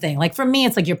one thing. Like for me,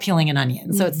 it's like you're peeling an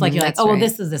onion. So it's like, you're like, oh, well,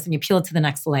 this is this. And you peel it to the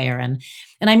next layer. And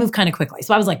I move kind of quickly.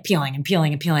 So I was like peeling and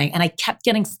peeling and peeling. And I kept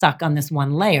getting stuck on this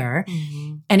one layer.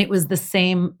 And it was the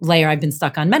same layer I've been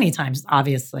stuck on many times,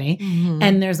 obviously.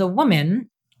 And there's a woman.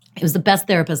 It was the best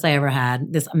therapist I ever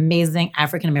had. This amazing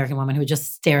African-American woman who would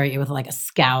just stare at you with like a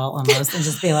scowl almost and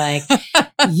just be like,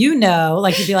 like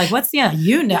you'd be like, what's the, I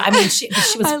mean, she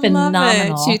was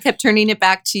phenomenal. She kept turning it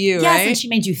back to you, yes, right? and she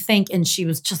made you think, and she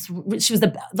was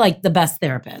the best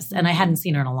therapist. And I hadn't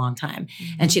seen her in a long time.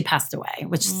 And she'd passed away,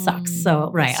 which sucks.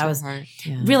 So, right. I was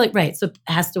really, right. So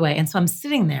passed away. And so I'm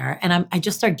sitting there and I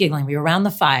just start giggling. We were around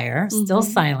the fire, still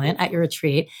silent at your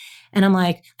retreat. And I'm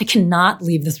like, I cannot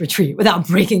leave this retreat without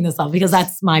breaking this up because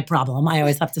that's my problem. I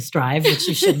always have to strive, which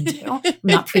you shouldn't do. I'm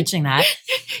not preaching that.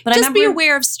 But just be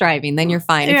aware of striving, then you're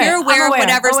fine. If you're aware of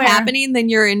whatever's happening, then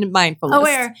you're in mindfulness.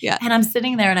 Aware. Yeah. And I'm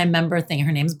sitting there and I remember thinking,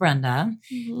 her name's Brenda.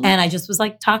 And I just was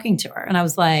like talking to her. And I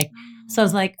was like,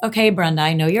 okay, Brenda,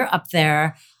 I know you're up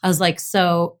there. I was like,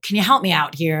 so can you help me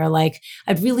out here? Like,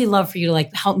 I'd really love for you to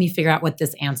like help me figure out what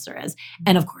this answer is.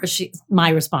 And of course, my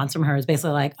response from her is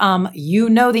basically like,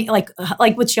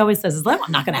 like what she always says is like,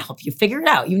 I'm not going to help you figure it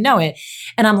out. You know it.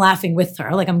 And I'm laughing with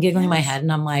her. Like I'm giggling in my head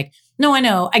and I'm like, no, I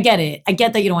know. I get it. I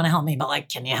get that you don't want to help me, but like,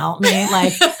 can you help me?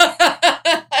 Like,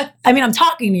 I mean, I'm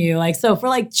talking to you. Like, so if we're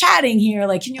like chatting here,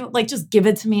 like, can you like just give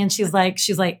it to me? And she's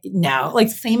like, no, like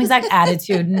same exact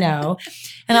attitude. No.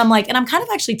 And I'm like, and I'm kind of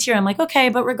actually tearing. I'm like, okay,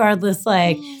 but regardless,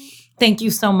 like, thank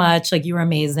you so much. Like, you were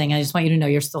amazing. I just want you to know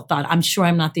you're still thought. I'm sure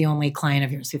I'm not the only client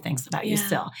of yours who thinks about you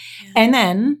still. Yeah. And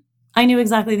then I knew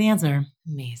exactly the answer.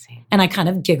 Amazing. And I kind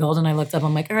of giggled and I looked up.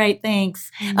 I'm like, all right,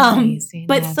 thanks. Amazing.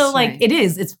 But that's so like,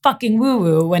 it's fucking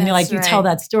woo-woo when you like, you tell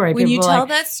that story. When you tell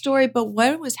that story, but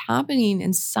what was happening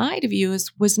inside of you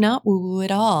was not woo-woo at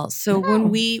all. So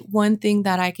one thing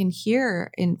that I can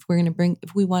hear, and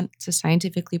if we want to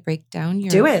scientifically break down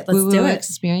your woo-woo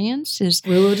experience is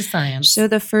woo-woo to science. So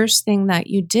the first thing that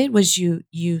you did was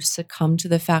you succumbed to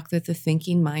the fact that the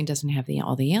thinking mind doesn't have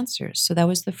all the answers. So that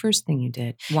was the first thing you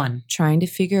did. One, trying to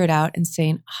figure it out and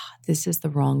saying, this is the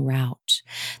wrong route.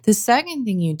 The second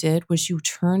thing you did was you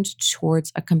turned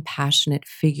towards a compassionate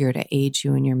figure to aid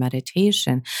you in your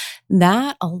meditation.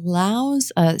 That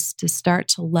allows us to start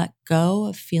to let go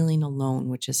of feeling alone,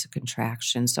 which is a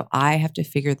contraction. So I have to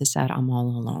figure this out. I'm all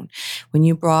alone. When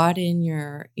you brought in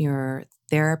your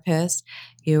therapist,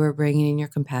 you were bringing in your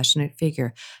compassionate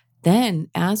figure. Then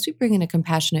as we bring in a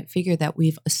compassionate figure that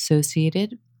we've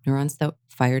associated, neurons that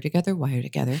fire together, wire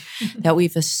together, that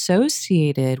we've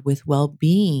associated with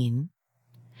well-being,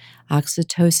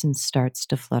 oxytocin starts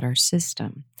to flood our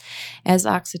system. As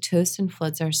oxytocin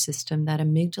floods our system, that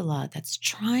amygdala that's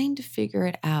trying to figure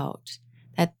it out,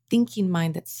 that thinking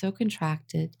mind that's so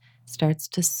contracted, starts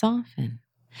to soften.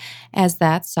 As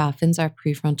that softens, our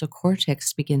prefrontal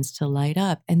cortex begins to light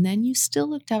up. And then you still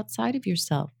looked outside of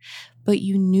yourself, but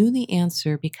you knew the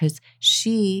answer because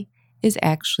she is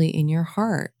actually in your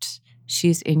heart.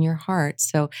 She's in your heart.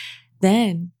 So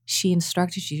then she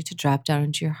instructed you to drop down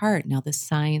into your heart. Now, the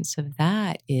science of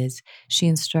that is she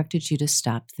instructed you to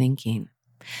stop thinking.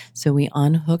 So we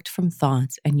unhooked from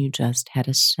thoughts and you just had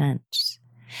a sense.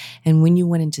 And when you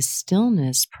went into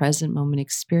stillness, present moment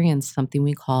experience, something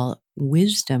we call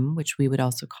wisdom, which we would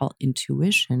also call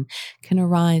intuition, can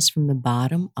arise from the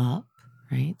bottom up.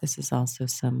 Right. This is also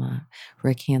some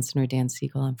Rick Hansen or Dan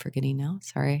Siegel. I'm forgetting now.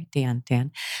 Sorry, Dan.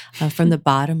 From the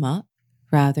bottom up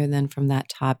rather than from that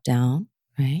top down.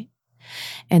 Right.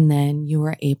 And then you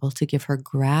are able to give her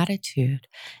gratitude.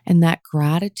 And that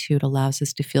gratitude allows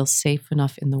us to feel safe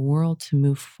enough in the world to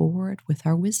move forward with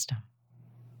our wisdom.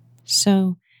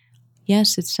 So,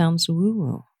 yes, it sounds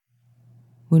woo-woo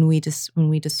when we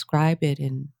describe it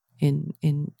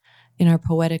in our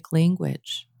poetic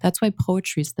language. That's why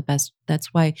poetry is the best.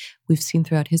 That's why we've seen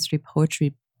throughout history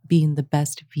poetry being the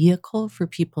best vehicle for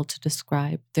people to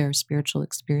describe their spiritual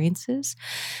experiences.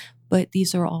 But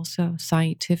these are also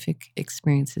scientific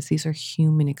experiences. These are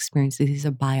human experiences. These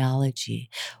are biology.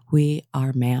 We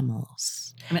are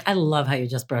mammals. I mean, I love how you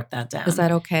just broke that down. Is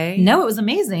that okay? No, it was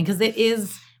amazing because it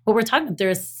is what we're talking about. There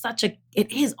is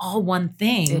it is all one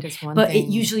thing. It is one thing. But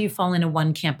usually you fall into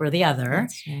one camp or the other.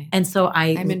 That's right. And so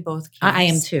I'm in both camps. I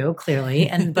am too,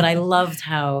 clearly. But I loved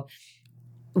how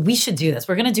we should do this.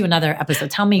 We're going to do another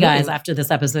episode. Tell me, guys, after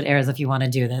this episode airs, if you want to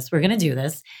do this. We're going to do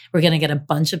this. We're going to get a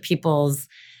bunch of people's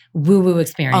woo-woo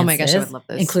experiences. Oh my gosh, I would love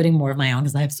this. Including more of my own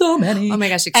because I have so many. Oh my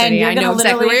gosh, exciting. I know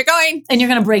exactly where you're going. And you're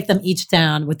going to break them each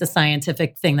down with the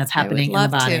scientific thing that's happening in the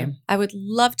body. I would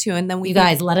love to. And then you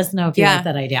guys, let us know if you like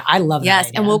that idea. I love that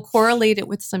idea. And we'll correlate it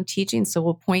with some teaching. So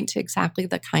we'll point to exactly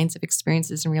the kinds of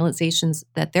experiences and realizations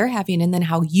that they're having, and then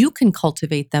how you can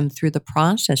cultivate them through the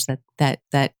process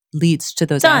that leads to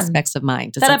those aspects of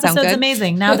mind. Does that sound good? Episode's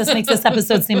amazing. Now this makes this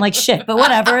episode seem like shit, but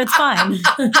whatever, it's fine.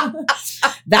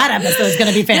 That episode's going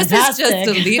to be fantastic. This is just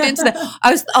to lead into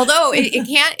that. Although it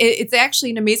can't, it's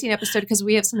actually an amazing episode because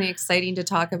we have something exciting to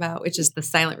talk about, which is the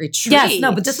silent retreat. Yes,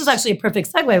 no, but this is actually a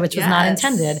perfect segue, which was not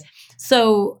intended.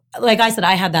 So, like I said,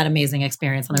 I had that amazing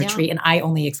experience on the retreat, and I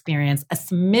only experienced a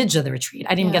smidge of the retreat.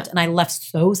 I didn't get to, and I left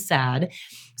so sad.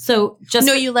 So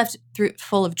you left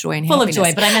full of joy and full happiness. Of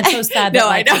joy, but I meant so sad. No,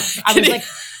 that, I know. I was like,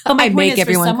 but my point is,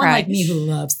 for someone cry. like me who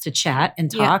loves to chat and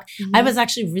talk, I was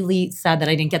actually really sad that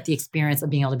I didn't get the experience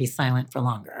of being able to be silent for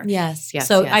longer. Yes.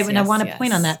 So I want to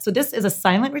point on that. So this is a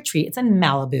silent retreat. It's in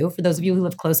Malibu. For those of you who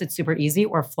live close, it's super easy,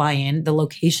 or fly in. The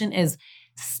location is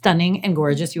stunning and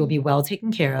gorgeous. You will be well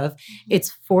taken care of.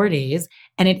 It's 4 days,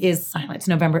 and it is silent. It's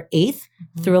November 8th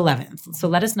through 11th. So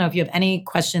let us know if you have any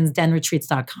questions,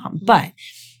 denretreats.com. But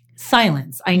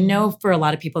silence, I know for a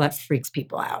lot of people that freaks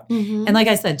people out. And like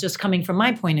I said, just coming from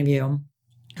my point of view,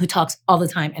 who talks all the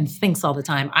time and thinks all the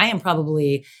time, I am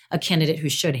probably a candidate who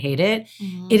should hate it.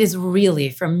 It is really,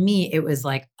 for me, it was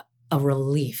like a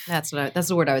relief. That's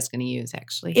the word I was going to use,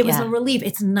 actually. It was a relief.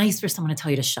 It's nice for someone to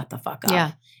tell you to shut the fuck up.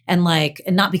 Yeah. And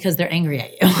not because they're angry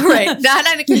at you. Right. Not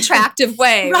in a contractive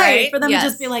way. Right. For them to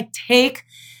just be like, take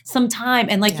some time.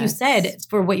 And like you said,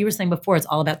 for what you were saying before, it's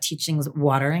all about teachings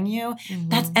watering you.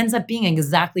 That ends up being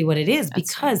exactly what it is.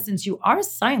 Because since you are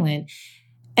silent,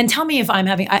 and tell me if I'm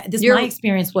having my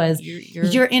experience was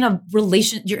you're in a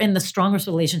relation, you're in the strongest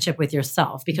relationship with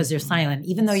yourself because you're silent,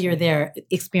 even though you're there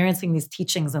experiencing these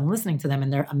teachings and listening to them,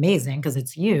 and they're amazing because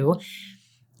it's you.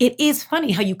 It is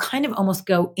funny how you kind of almost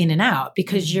go in and out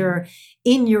because you're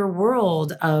in your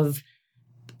world of,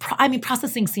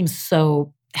 processing seems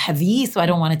so heavy, so I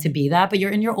don't want it to be that, but you're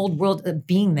in your old world of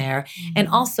being there. And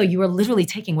also you are literally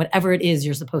taking whatever it is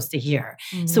you're supposed to hear.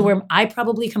 So where I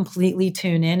probably completely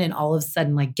tune in and all of a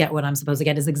sudden like get what I'm supposed to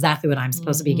get is exactly what I'm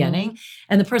supposed to be getting.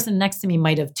 And the person next to me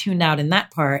might have tuned out in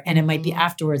that part, and it might be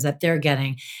afterwards that they're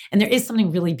getting. And there is something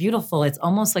really beautiful. It's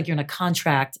almost like you're in a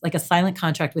contract, like a silent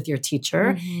contract with your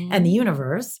teacher and the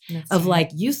universe of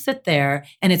like, you sit there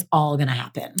and it's all going to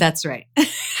happen. That's right.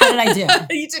 How did I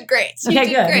do? You did great. Okay,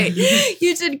 good.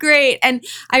 You did great. And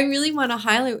I really want to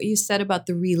highlight what you said about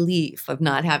the relief of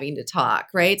not having to talk,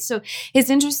 right? So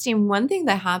it's interesting. One thing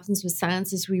that happens with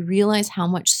silence is we realize how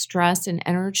much stress and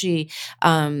energy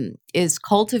is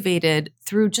cultivated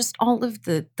through just all of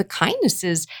the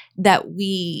kindnesses that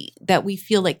we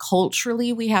feel like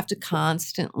culturally we have to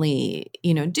constantly,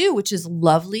 do, which is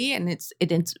lovely. And it's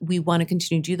we want to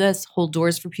continue to do this, hold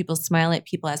doors for people, smile at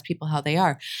people, ask people how they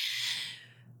are.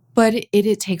 But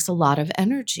it takes a lot of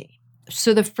energy.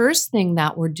 So the first thing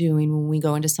that we're doing when we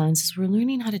go into silence is we're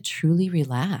learning how to truly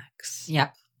relax.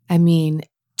 Yep. I mean,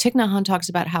 Thich Nhat Hanh talks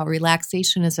about how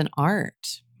relaxation is an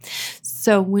art.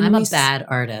 So when I'm a bad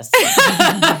artist.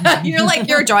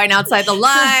 you're drawing outside the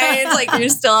lines, like you're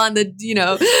still on the,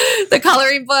 the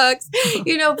coloring books, but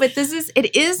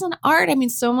it is an art. I mean,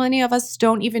 so many of us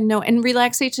don't even know. And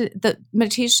relaxation,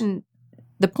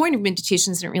 the point of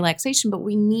meditation isn't relaxation, but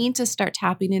we need to start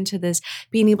tapping into this,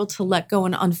 being able to let go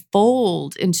and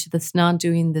unfold into this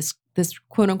non-doing, this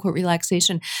quote unquote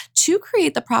relaxation to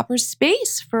create the proper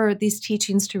space for these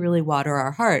teachings to really water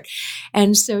our heart.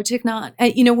 And so Thich Nhat,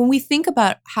 when we think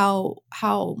about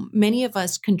how many of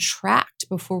us contract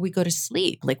before we go to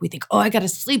sleep, like we think, oh, I got to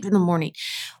sleep in the morning.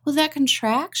 Well, that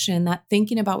contraction, that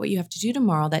thinking about what you have to do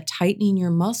tomorrow, that tightening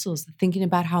your muscles, thinking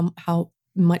about how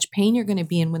much pain you're going to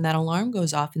be in when that alarm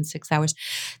goes off in 6 hours.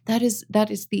 That is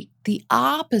the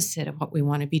opposite of what we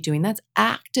want to be doing. That's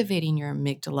activating your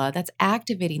amygdala. That's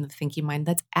activating the thinking mind.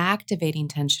 That's activating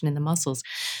tension in the muscles.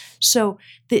 So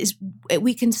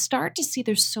we can start to see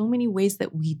there's so many ways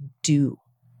that we do,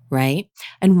 right?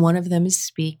 And one of them is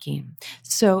speaking.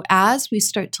 So as we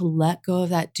start to let go of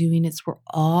that doing, we're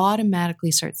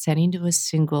automatically start sending to a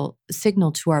signal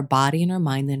to our body and our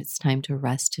mind that it's time to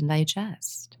rest and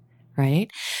digest.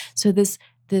 Right? So this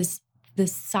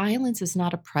silence is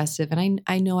not oppressive. And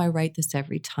I know I write this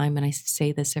every time and I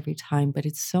say this every time, but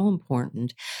it's so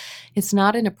important. It's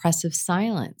not an oppressive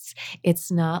silence. It's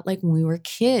not like when we were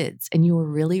kids and you were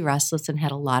really restless and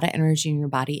had a lot of energy in your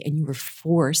body and you were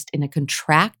forced in a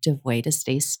contractive way to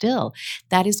stay still.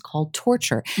 That is called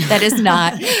torture. That is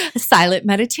not silent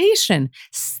meditation.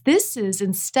 This is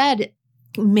instead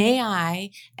may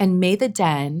I and may the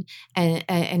Den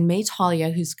and may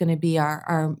Talia, who's going to be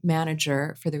our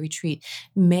manager for the retreat,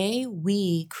 may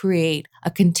we create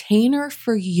a container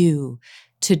for you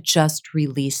to just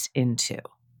release into.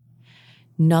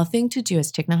 Nothing to do,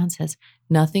 as Thich Nhat Hanh says,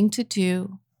 nothing to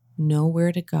do,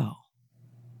 nowhere to go.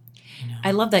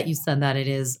 I love that you said that it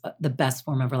is the best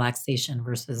form of relaxation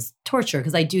versus torture,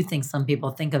 because I do think some people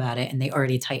think about it and they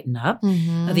already tighten up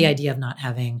the idea of not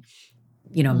having,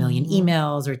 a million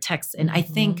emails or texts. And I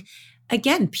think,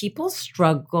 again, people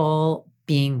struggle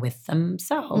being with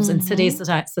themselves. And today's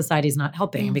society is not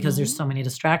helping because there's so many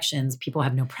distractions. People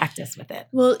have no practice with it.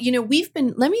 Well, we've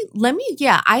been, let me,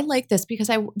 I like this because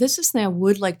this is something I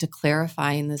would like to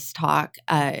clarify in this talk,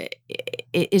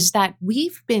 is that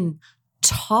we've been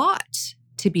taught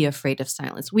to be afraid of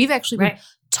silence. We've actually been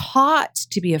taught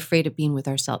to be afraid of being with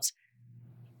ourselves.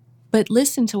 But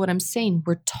listen to what I'm saying.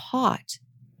 We're taught,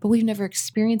 but we've never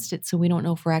experienced it, so we don't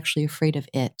know if we're actually afraid of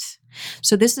it.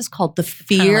 So this is called the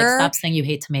fear. Stop saying you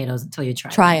hate tomatoes until you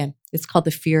try. Try it. It's called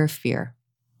the fear of fear.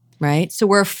 Right? So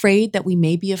we're afraid that we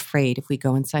may be afraid if we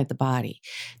go inside the body.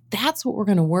 That's what we're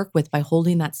going to work with by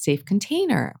holding that safe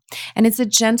container. And it's a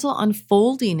gentle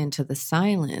unfolding into the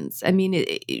silence. I mean,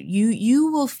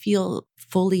 you will feel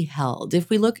fully held.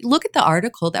 If we look at the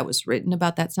article that was written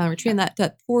about that silent retreat, and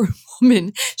that poor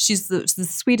woman, she's the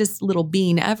sweetest little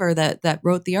being ever that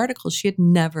wrote the article. She had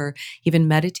never even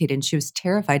meditated and she was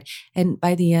terrified. And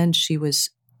by the end, she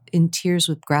was in tears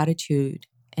with gratitude,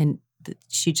 and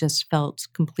she just felt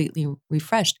completely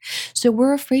refreshed. So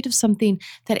we're afraid of something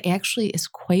that actually is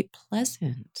quite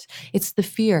pleasant. It's the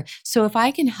fear. So if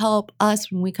I can help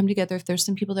us when we come together, if there's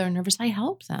some people that are nervous, I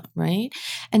help them, right?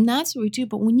 And that's what we do.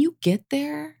 But when you get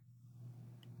there,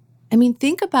 I mean,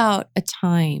 think about a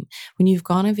time when you've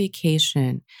gone on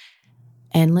vacation,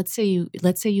 and let's say you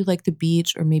like the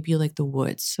beach, or maybe you like the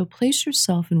woods. So place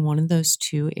yourself in one of those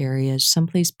two areas,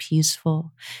 someplace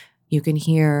peaceful. You can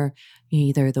hear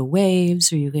either the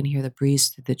waves, or you can hear the breeze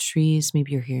through the trees.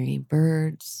 Maybe you're hearing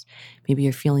birds. Maybe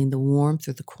you're feeling the warmth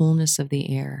or the coolness of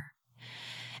the air.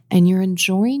 And you're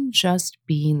enjoying just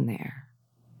being there.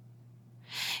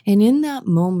 And in that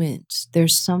moment,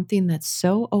 there's something that's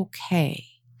so okay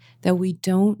that we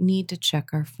don't need to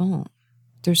check our phone.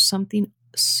 There's something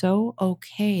so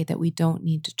okay that we don't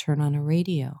need to turn on a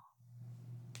radio.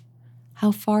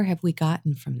 How far have we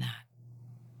gotten from that?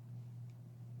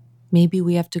 Maybe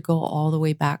we have to go all the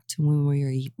way back to when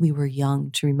we were young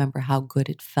to remember how good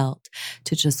it felt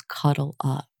to just cuddle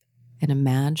up and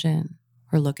imagine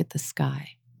or look at the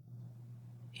sky.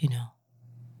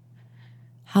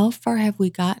 How far have we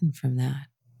gotten from that?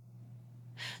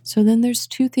 So then there's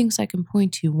two things I can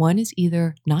point to. One is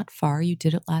either not far, you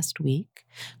did it last week,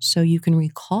 so you can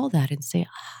recall that and say,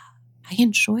 I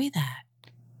enjoy that.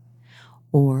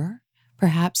 Or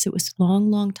perhaps it was a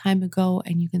long, long time ago,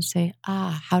 and you can say,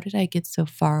 how did I get so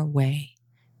far away?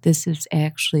 This is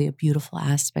actually a beautiful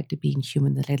aspect of being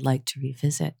human that I'd like to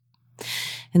revisit.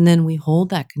 And then we hold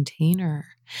that container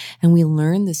and we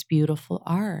learn this beautiful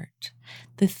art.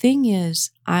 The thing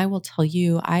is, I will tell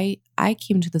you, I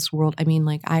came to this world,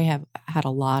 I have had a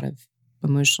lot of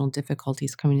emotional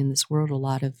difficulties coming in this world, a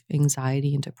lot of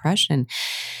anxiety and depression.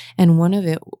 And one of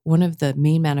the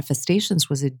main manifestations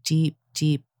was a deep,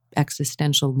 deep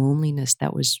existential loneliness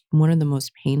that was one of the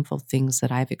most painful things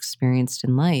that I've experienced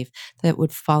in life that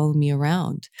would follow me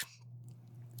around.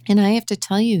 And I have to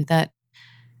tell you that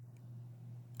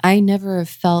I never have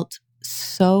felt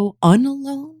so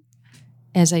unalone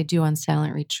as I do on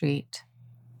silent retreat.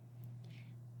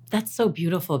 That's so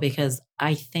beautiful, because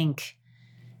I think,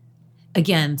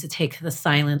 again, to take the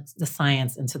science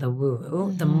into the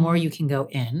woo-woo, the more you can go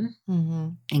in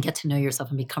and get to know yourself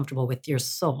and be comfortable with your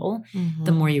soul,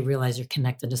 the more you realize you're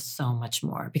connected to so much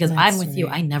more. Because I'm with you,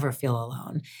 I never feel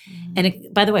alone. And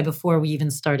by the way, before we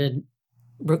even started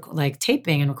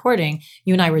taping and recording,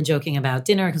 you and I were joking about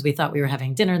dinner because we thought we were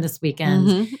having dinner this weekend,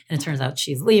 and it turns out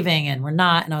she's leaving and we're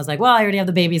not. And I was like, well, I already have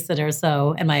the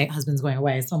babysitter, and my husband's going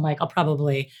away. So I'm like, I'll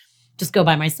probably just go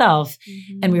by myself.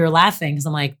 And we were laughing because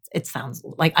I'm like, it sounds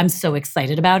like I'm so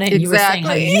excited about it. And you were saying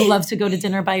how you love to go to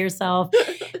dinner by yourself.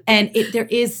 And there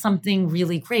is something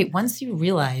really great. Once you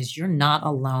realize you're not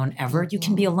alone ever, you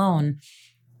can be alone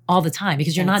all the time,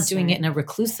 because you're not doing it in a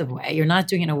reclusive way. You're not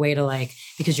doing it in a way to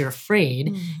because you're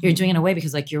afraid. You're doing it in a way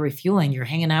because you're refueling, you're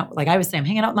hanging out. Like I was saying, I'm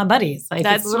hanging out with my buddies.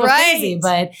 That's it's a little crazy,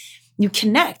 but you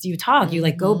connect, you talk,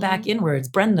 you go back inwards.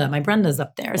 My Brenda's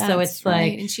up there. So it's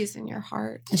and she's in your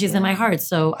heart. And she's in my heart.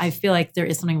 So I feel like there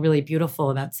is something really beautiful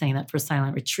about saying that for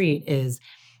silent retreat is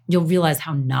you'll realize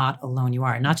how not alone you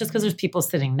are. Not just because there's people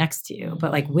sitting next to you,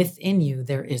 but within you,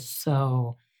 there is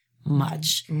so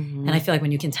much. And I feel like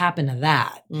when you can tap into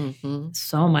that,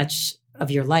 so much of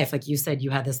your life, like you said,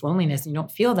 you had this loneliness and you don't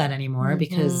feel that anymore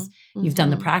because you've done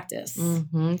the practice.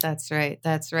 That's right.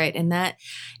 That's right. And that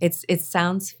it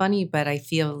sounds funny, but I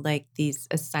feel like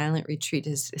a silent retreat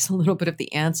is a little bit of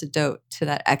the antidote to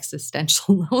that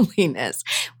existential loneliness,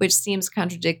 which seems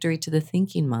contradictory to the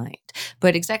thinking mind.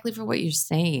 But exactly for what you're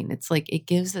saying, it's like it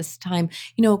gives us time,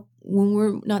 when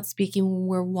we're not speaking, when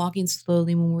we're walking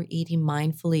slowly, when we're eating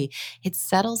mindfully, it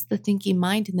settles the thinking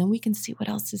mind, and then we can see what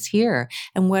else is here.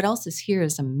 And what else is here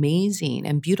is amazing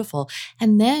and beautiful.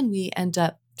 And then we end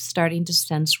up starting to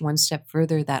sense one step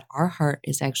further that our heart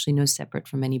is actually no separate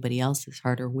from anybody else's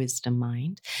heart or wisdom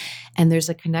mind. And there's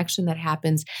a connection that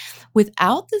happens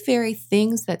without the very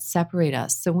things that separate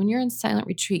us. So when you're in silent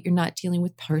retreat, you're not dealing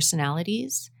with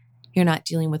personalities. You're not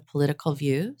dealing with political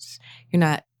views. You're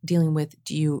not dealing with,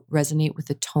 do you resonate with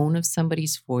the tone of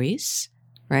somebody's voice,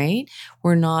 right?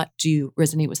 Or not, do you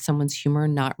resonate with someone's humor,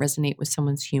 not resonate with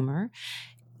someone's humor?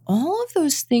 All of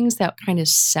those things that kind of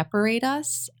separate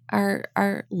us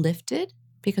are lifted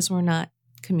because we're not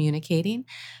communicating.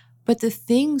 But the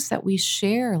things that we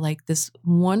share, like this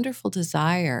wonderful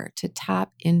desire to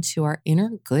tap into our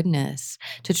inner goodness,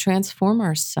 to transform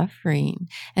our suffering,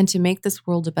 and to make this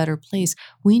world a better place,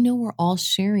 we know we're all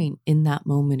sharing in that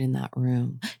moment in that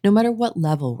room, no matter what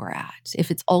level we're at.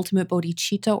 If it's ultimate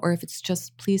bodhicitta or if it's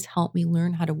just, please help me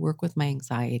learn how to work with my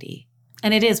anxiety.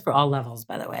 And it is for all levels,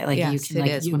 by the way. Like yes, you can, it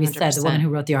like is, we said, the woman 100%. who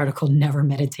wrote the article never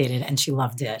meditated and she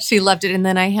loved it. She loved it. And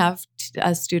then I have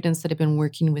students that have been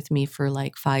working with me for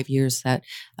like 5 years that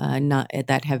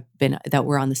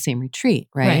were on the same retreat,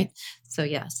 right? So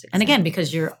yes. Exactly. And again,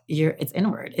 because it's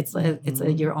inward. It's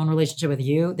your own relationship with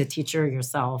you, the teacher,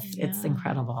 yourself. Yeah. It's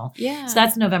incredible. Yeah. So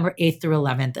that's November 8th through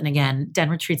 11th. And again,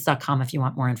 denretreats.com if you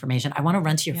want more information. I want to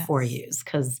run to your 4 U's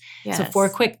because so 4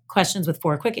 quick questions with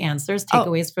 4 quick answers,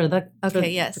 takeaways for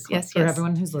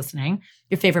everyone who's listening.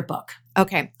 Your favorite book.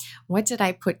 Okay. What did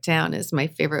I put down as my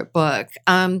favorite book?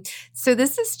 So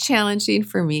this is challenging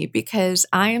for me because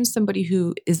I am somebody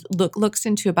who looks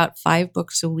into about 5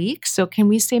 books a week. So can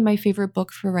we say my favorite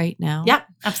book for right now? Yeah,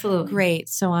 absolutely. Great.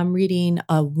 So I'm reading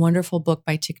a wonderful book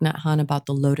by Thich Nhat Hanh about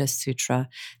the Lotus Sutra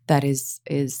that is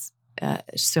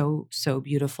so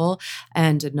beautiful.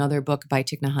 And another book by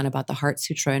Thich Nhat Hanh about the Heart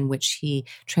Sutra in which he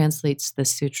translates the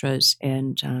sutras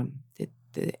and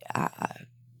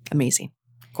amazing.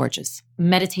 Gorgeous.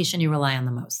 Meditation you rely on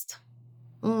the most.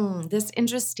 This is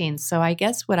interesting. So I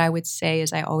guess what I would say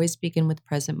is I always begin with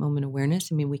present moment awareness.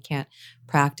 I mean, we can't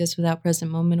practice without present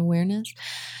moment awareness.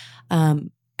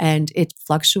 And it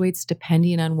fluctuates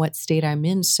depending on what state I'm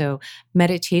in. So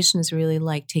meditation is really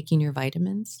like taking your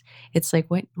vitamins. It's like,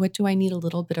 what do I need a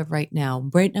little bit of right now?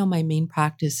 Right now, my main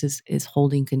practice is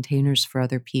holding containers for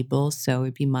other people. So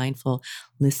it'd be mindful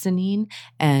listening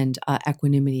and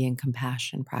equanimity and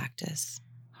compassion practice.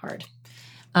 Hard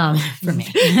for me.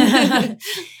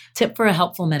 Tip for a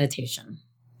helpful meditation.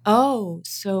 Oh,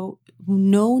 so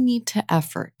no need to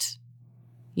effort.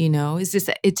 Is this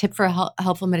a tip for a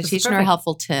helpful meditation or a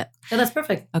helpful tip? No, that's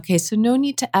perfect. Okay, so no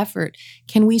need to effort.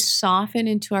 Can we soften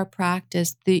into our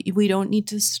practice that we don't need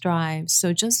to strive?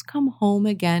 So just come home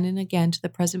again and again to the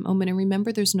present moment. And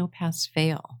remember, there's no pass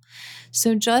fail.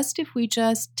 So if we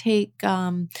just take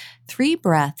 3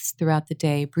 breaths throughout the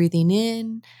day, breathing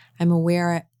in, I'm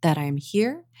aware that I'm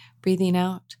here. Breathing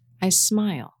out, I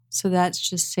smile. So that's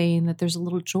just saying that there's a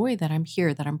little joy that I'm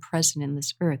here, that I'm present in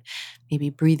this earth. Maybe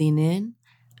breathing in,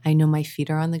 I know my feet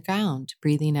are on the ground.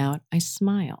 Breathing out, I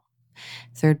smile.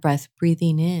 3rd breath,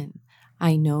 breathing in,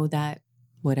 I know that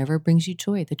whatever brings you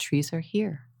joy, the trees are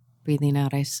here. Breathing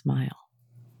out, I smile.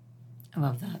 I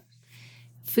love that.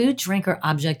 Food, drink, or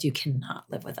object you cannot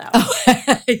live without.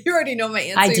 Oh, you already know my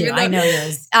answer. I do. I know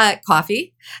yours.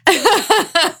 Coffee.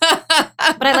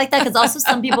 But I like that because also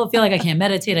some people feel like I can't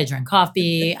meditate. I drink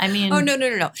coffee. I mean. Oh,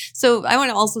 no. So I want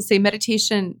to also say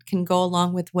meditation can go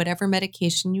along with whatever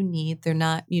medication you need. They're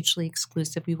not mutually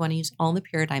exclusive. We want to use all the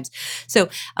paradigms. So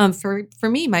for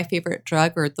me, my favorite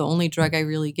drug, or the only drug I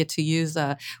really get to use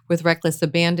with reckless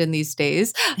abandon these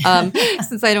days,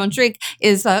 since I don't drink,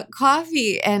 is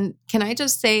coffee. And can I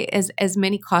just say, as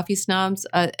many coffee snobs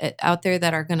out there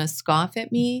that are going to scoff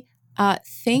at me,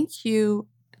 thank you,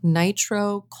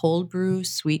 Nitro Cold Brew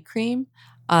Sweet Cream.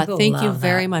 Thank you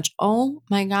very much. Oh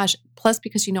my gosh. Plus,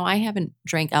 because, I haven't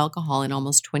drank alcohol in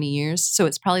almost 20 years. So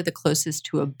it's probably the closest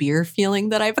to a beer feeling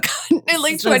that I've gotten in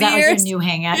like 20 is that years. Like your new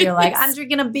hangout? You're like, I'm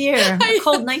drinking a beer, a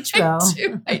cold nitro.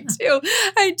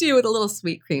 I do with a little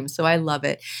sweet cream. So I love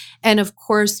it. And of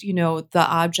course, the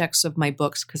objects of my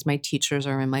books, because my teachers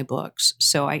are in my books.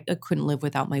 So I couldn't live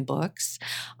without my books.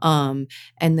 And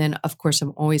then, of course,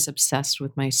 I'm always obsessed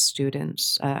with my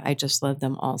students. I just love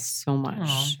them all so much.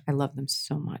 Aww. I love them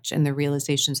so much. And their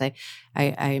realizations,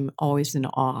 I'm always in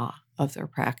awe of their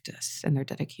practice and their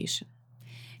dedication.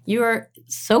 You are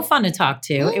so fun to talk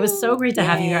to. It was so great to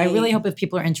have you here. I really hope if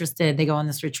people are interested, they go on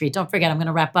this retreat. Don't forget, I'm going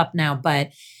to wrap up now,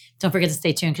 but don't forget to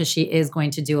stay tuned because she is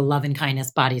going to do a love and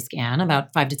kindness body scan,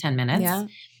 about 5 to 10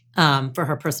 minutes. For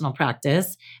her personal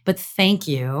practice. But thank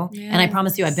you. Yes. And I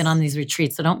promise you, I've been on these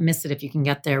retreats, so don't miss it if you can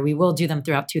get there. We will do them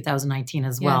throughout 2019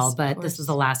 as well, but this is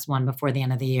the last one before the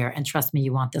end of the year. And trust me,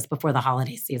 you want this before the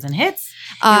holiday season hits.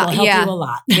 It will help you a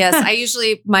lot. Yes, I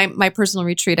usually, my personal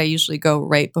retreat, I usually go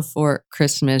right before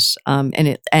Christmas. And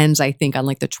it ends, I think, on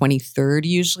like the 23rd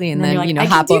usually. And then like,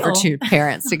 hop over to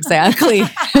parents. Exactly.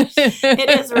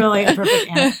 It is really a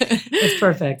perfect answer. It's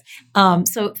perfect.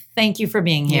 So thank you for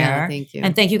being here. Yeah, thank you.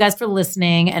 And thank you guys for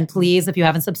listening. And please, if you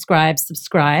haven't subscribed,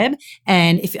 subscribe.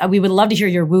 And if we would love to hear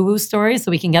your woo-woo story so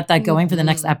we can get that going for the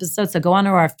next episode. So go on to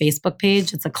our Facebook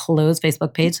page. It's a closed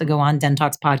Facebook page. So go on Den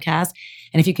Talks Podcast.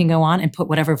 And if you can go on and put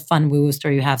whatever fun woo-woo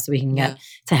story you have so we can get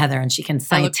to Heather and she can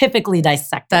scientifically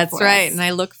dissect it. That's right. And I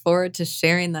look forward to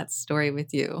sharing that story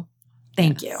with you.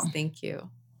 Thank you. Thank you.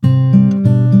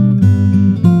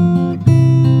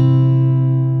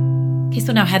 Okay,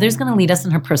 so now Heather's going to lead us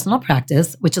in her personal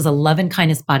practice, which is a love and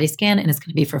kindness body scan, and it's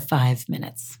going to be for 5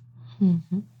 minutes.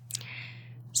 Mm-hmm.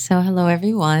 So hello,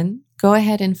 everyone. Go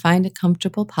ahead and find a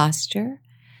comfortable posture.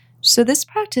 So this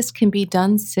practice can be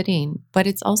done sitting, but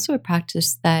it's also a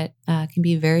practice that can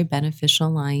be very beneficial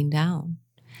lying down.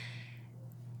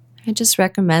 I just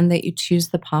recommend that you choose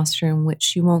the posture in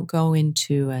which you won't go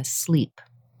into sleep.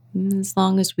 As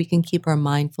long as we can keep our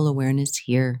mindful awareness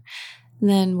here,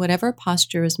 then whatever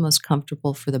posture is most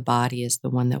comfortable for the body is the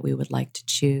one that we would like to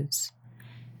choose.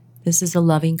 This is a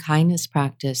loving kindness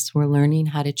practice. We're learning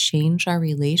how to change our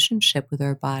relationship with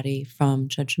our body from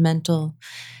judgmental,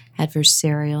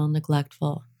 adversarial,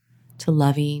 neglectful to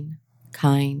loving,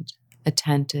 kind,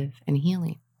 attentive, and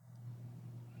healing.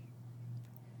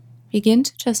 Begin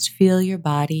to just feel your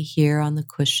body here on the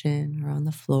cushion or on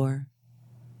the floor.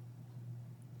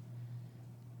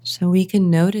 So we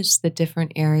can notice the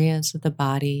different areas of the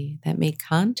body that make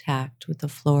contact with the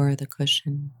floor or the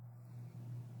cushion.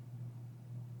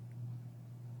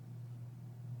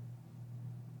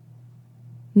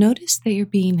 Notice that you're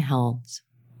being held.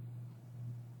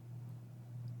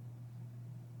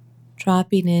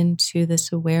 Dropping into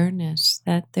this awareness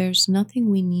that there's nothing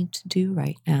we need to do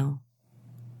right now.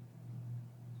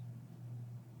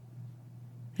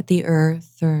 That the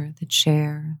earth or the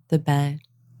chair, the bed,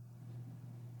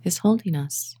 is holding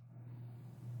us.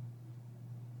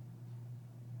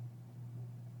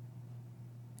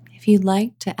 If you'd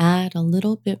like to add a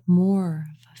little bit more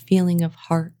of a feeling of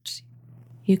heart,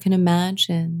 you can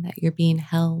imagine that you're being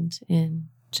held in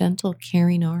gentle,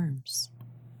 caring arms,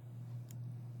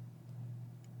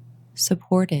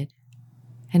 supported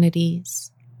and at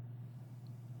ease.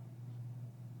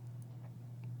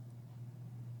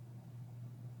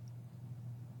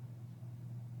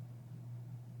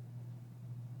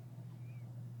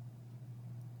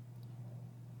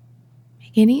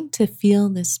 Beginning to feel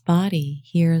this body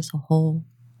here as a whole.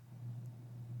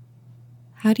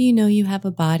 How do you know you have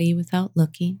a body without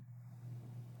looking?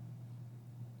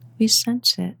 We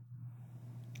sense it.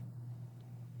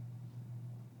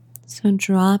 So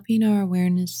dropping our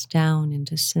awareness down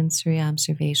into sensory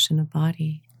observation of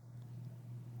body.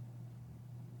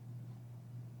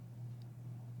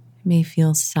 It may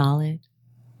feel solid,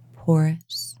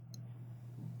 porous.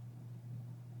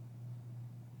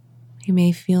 You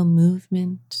may feel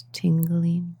movement,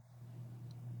 tingling.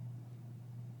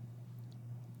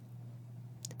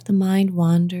 If the mind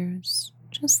wanders,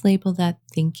 just label that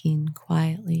thinking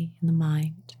quietly in the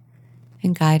mind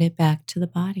and guide it back to the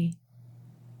body.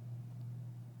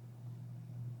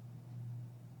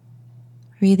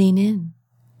 Breathing in,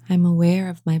 I'm aware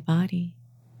of my body.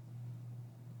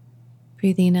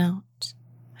 Breathing out,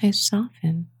 I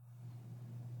soften.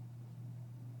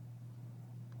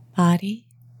 Body,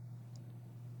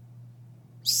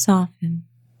 soften,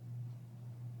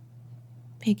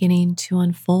 beginning to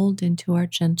unfold into our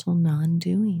gentle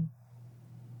non-doing.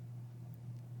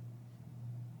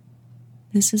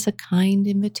 This is a kind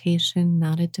invitation,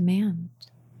 not a demand.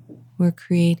 We're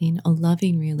creating a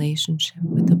loving relationship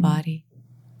with the body.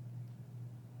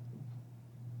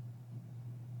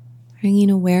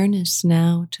 Bringing awareness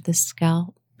now to the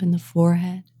scalp and the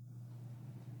forehead,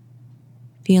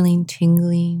 feeling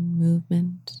tingling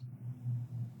movement,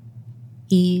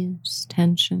 ease,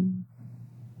 tension,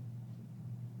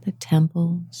 the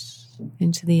temples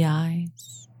into the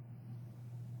eyes,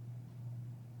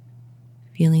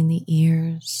 feeling the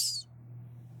ears,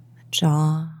 the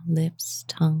jaw, lips,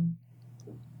 tongue.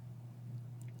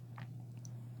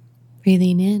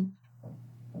 Breathing in,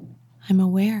 I'm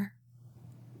aware.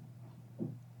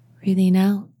 Breathing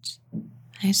out,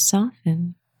 I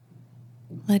soften,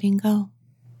 letting go.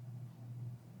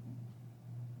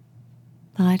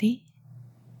 Body,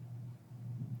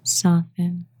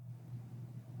 soften.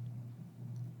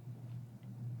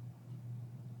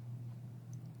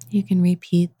 You can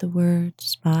repeat the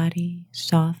words body,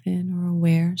 soften, or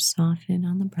aware, soften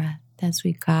on the breath as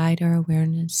we guide our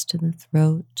awareness to the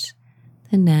throat,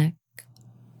 the neck,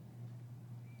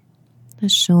 the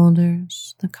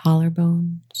shoulders, the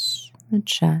collarbones, the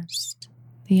chest,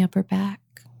 the upper back.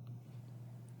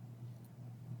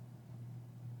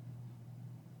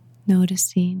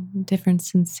 Noticing different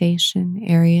sensation,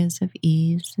 areas of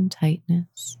ease and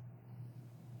tightness.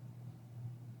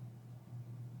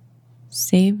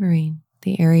 Savoring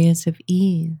the areas of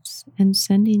ease and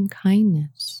sending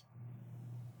kindness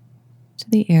to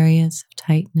the areas of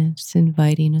tightness,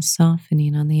 inviting a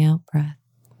softening on the out-breath.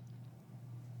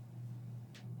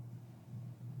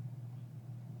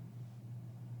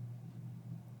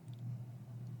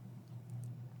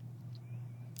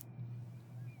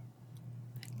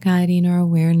 Guiding our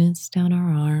awareness down our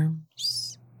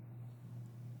arms,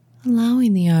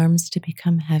 allowing the arms to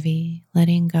become heavy,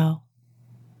 letting go.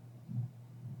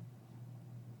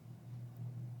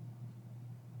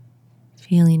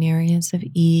 Feeling areas of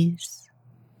ease,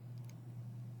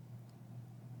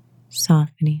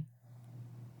 softening,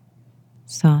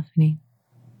 softening.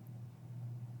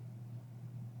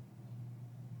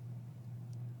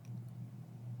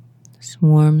 This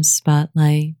warm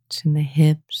spotlight in the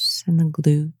hips and the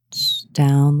glutes,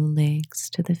 down the legs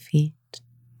to the feet.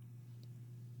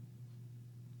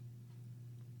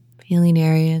 Feeling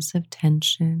areas of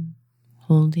tension,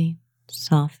 holding,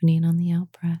 softening on the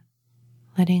out-breath,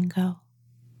 letting go.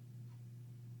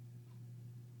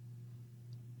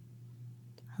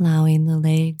 Allowing the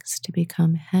legs to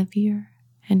become heavier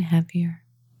and heavier,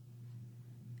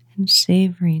 and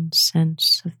savoring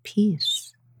sense of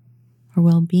peace or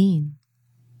well-being.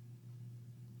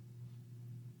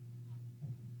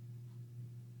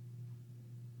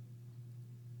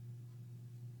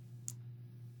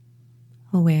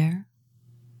 Aware,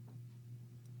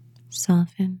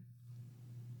 soften,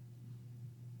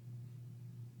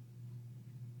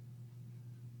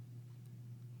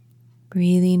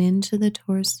 breathing into the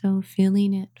torso,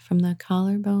 feeling it from the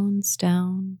collarbones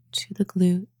down to the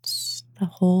glutes, the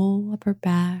whole upper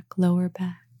back, lower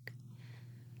back,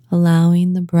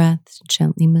 allowing the breath to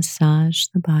gently massage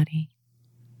the body.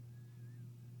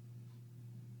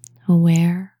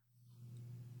 Aware,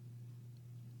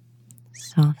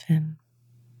 soften.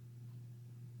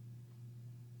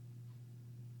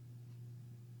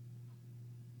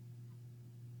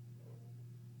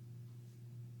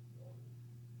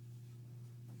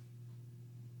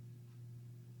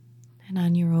 And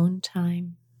on your own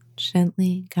time,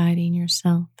 gently guiding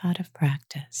yourself out of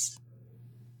practice.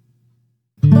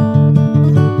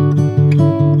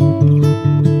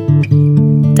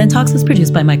 Den Talks is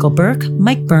produced by Michael Burke,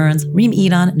 Mike Burns, Reem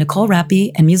Edon, Nicole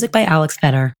Rappi, and music by Alex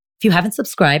Fetter. If you haven't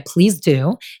subscribed, please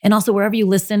do. And also wherever you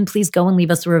listen, please go and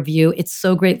leave us a review. It's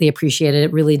so greatly appreciated.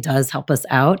 It really does help us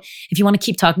out. If you want to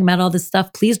keep talking about all this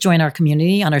stuff, please join our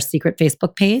community on our secret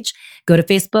Facebook page. Go to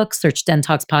Facebook, search Den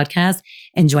Talks Podcast,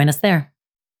 and join us there.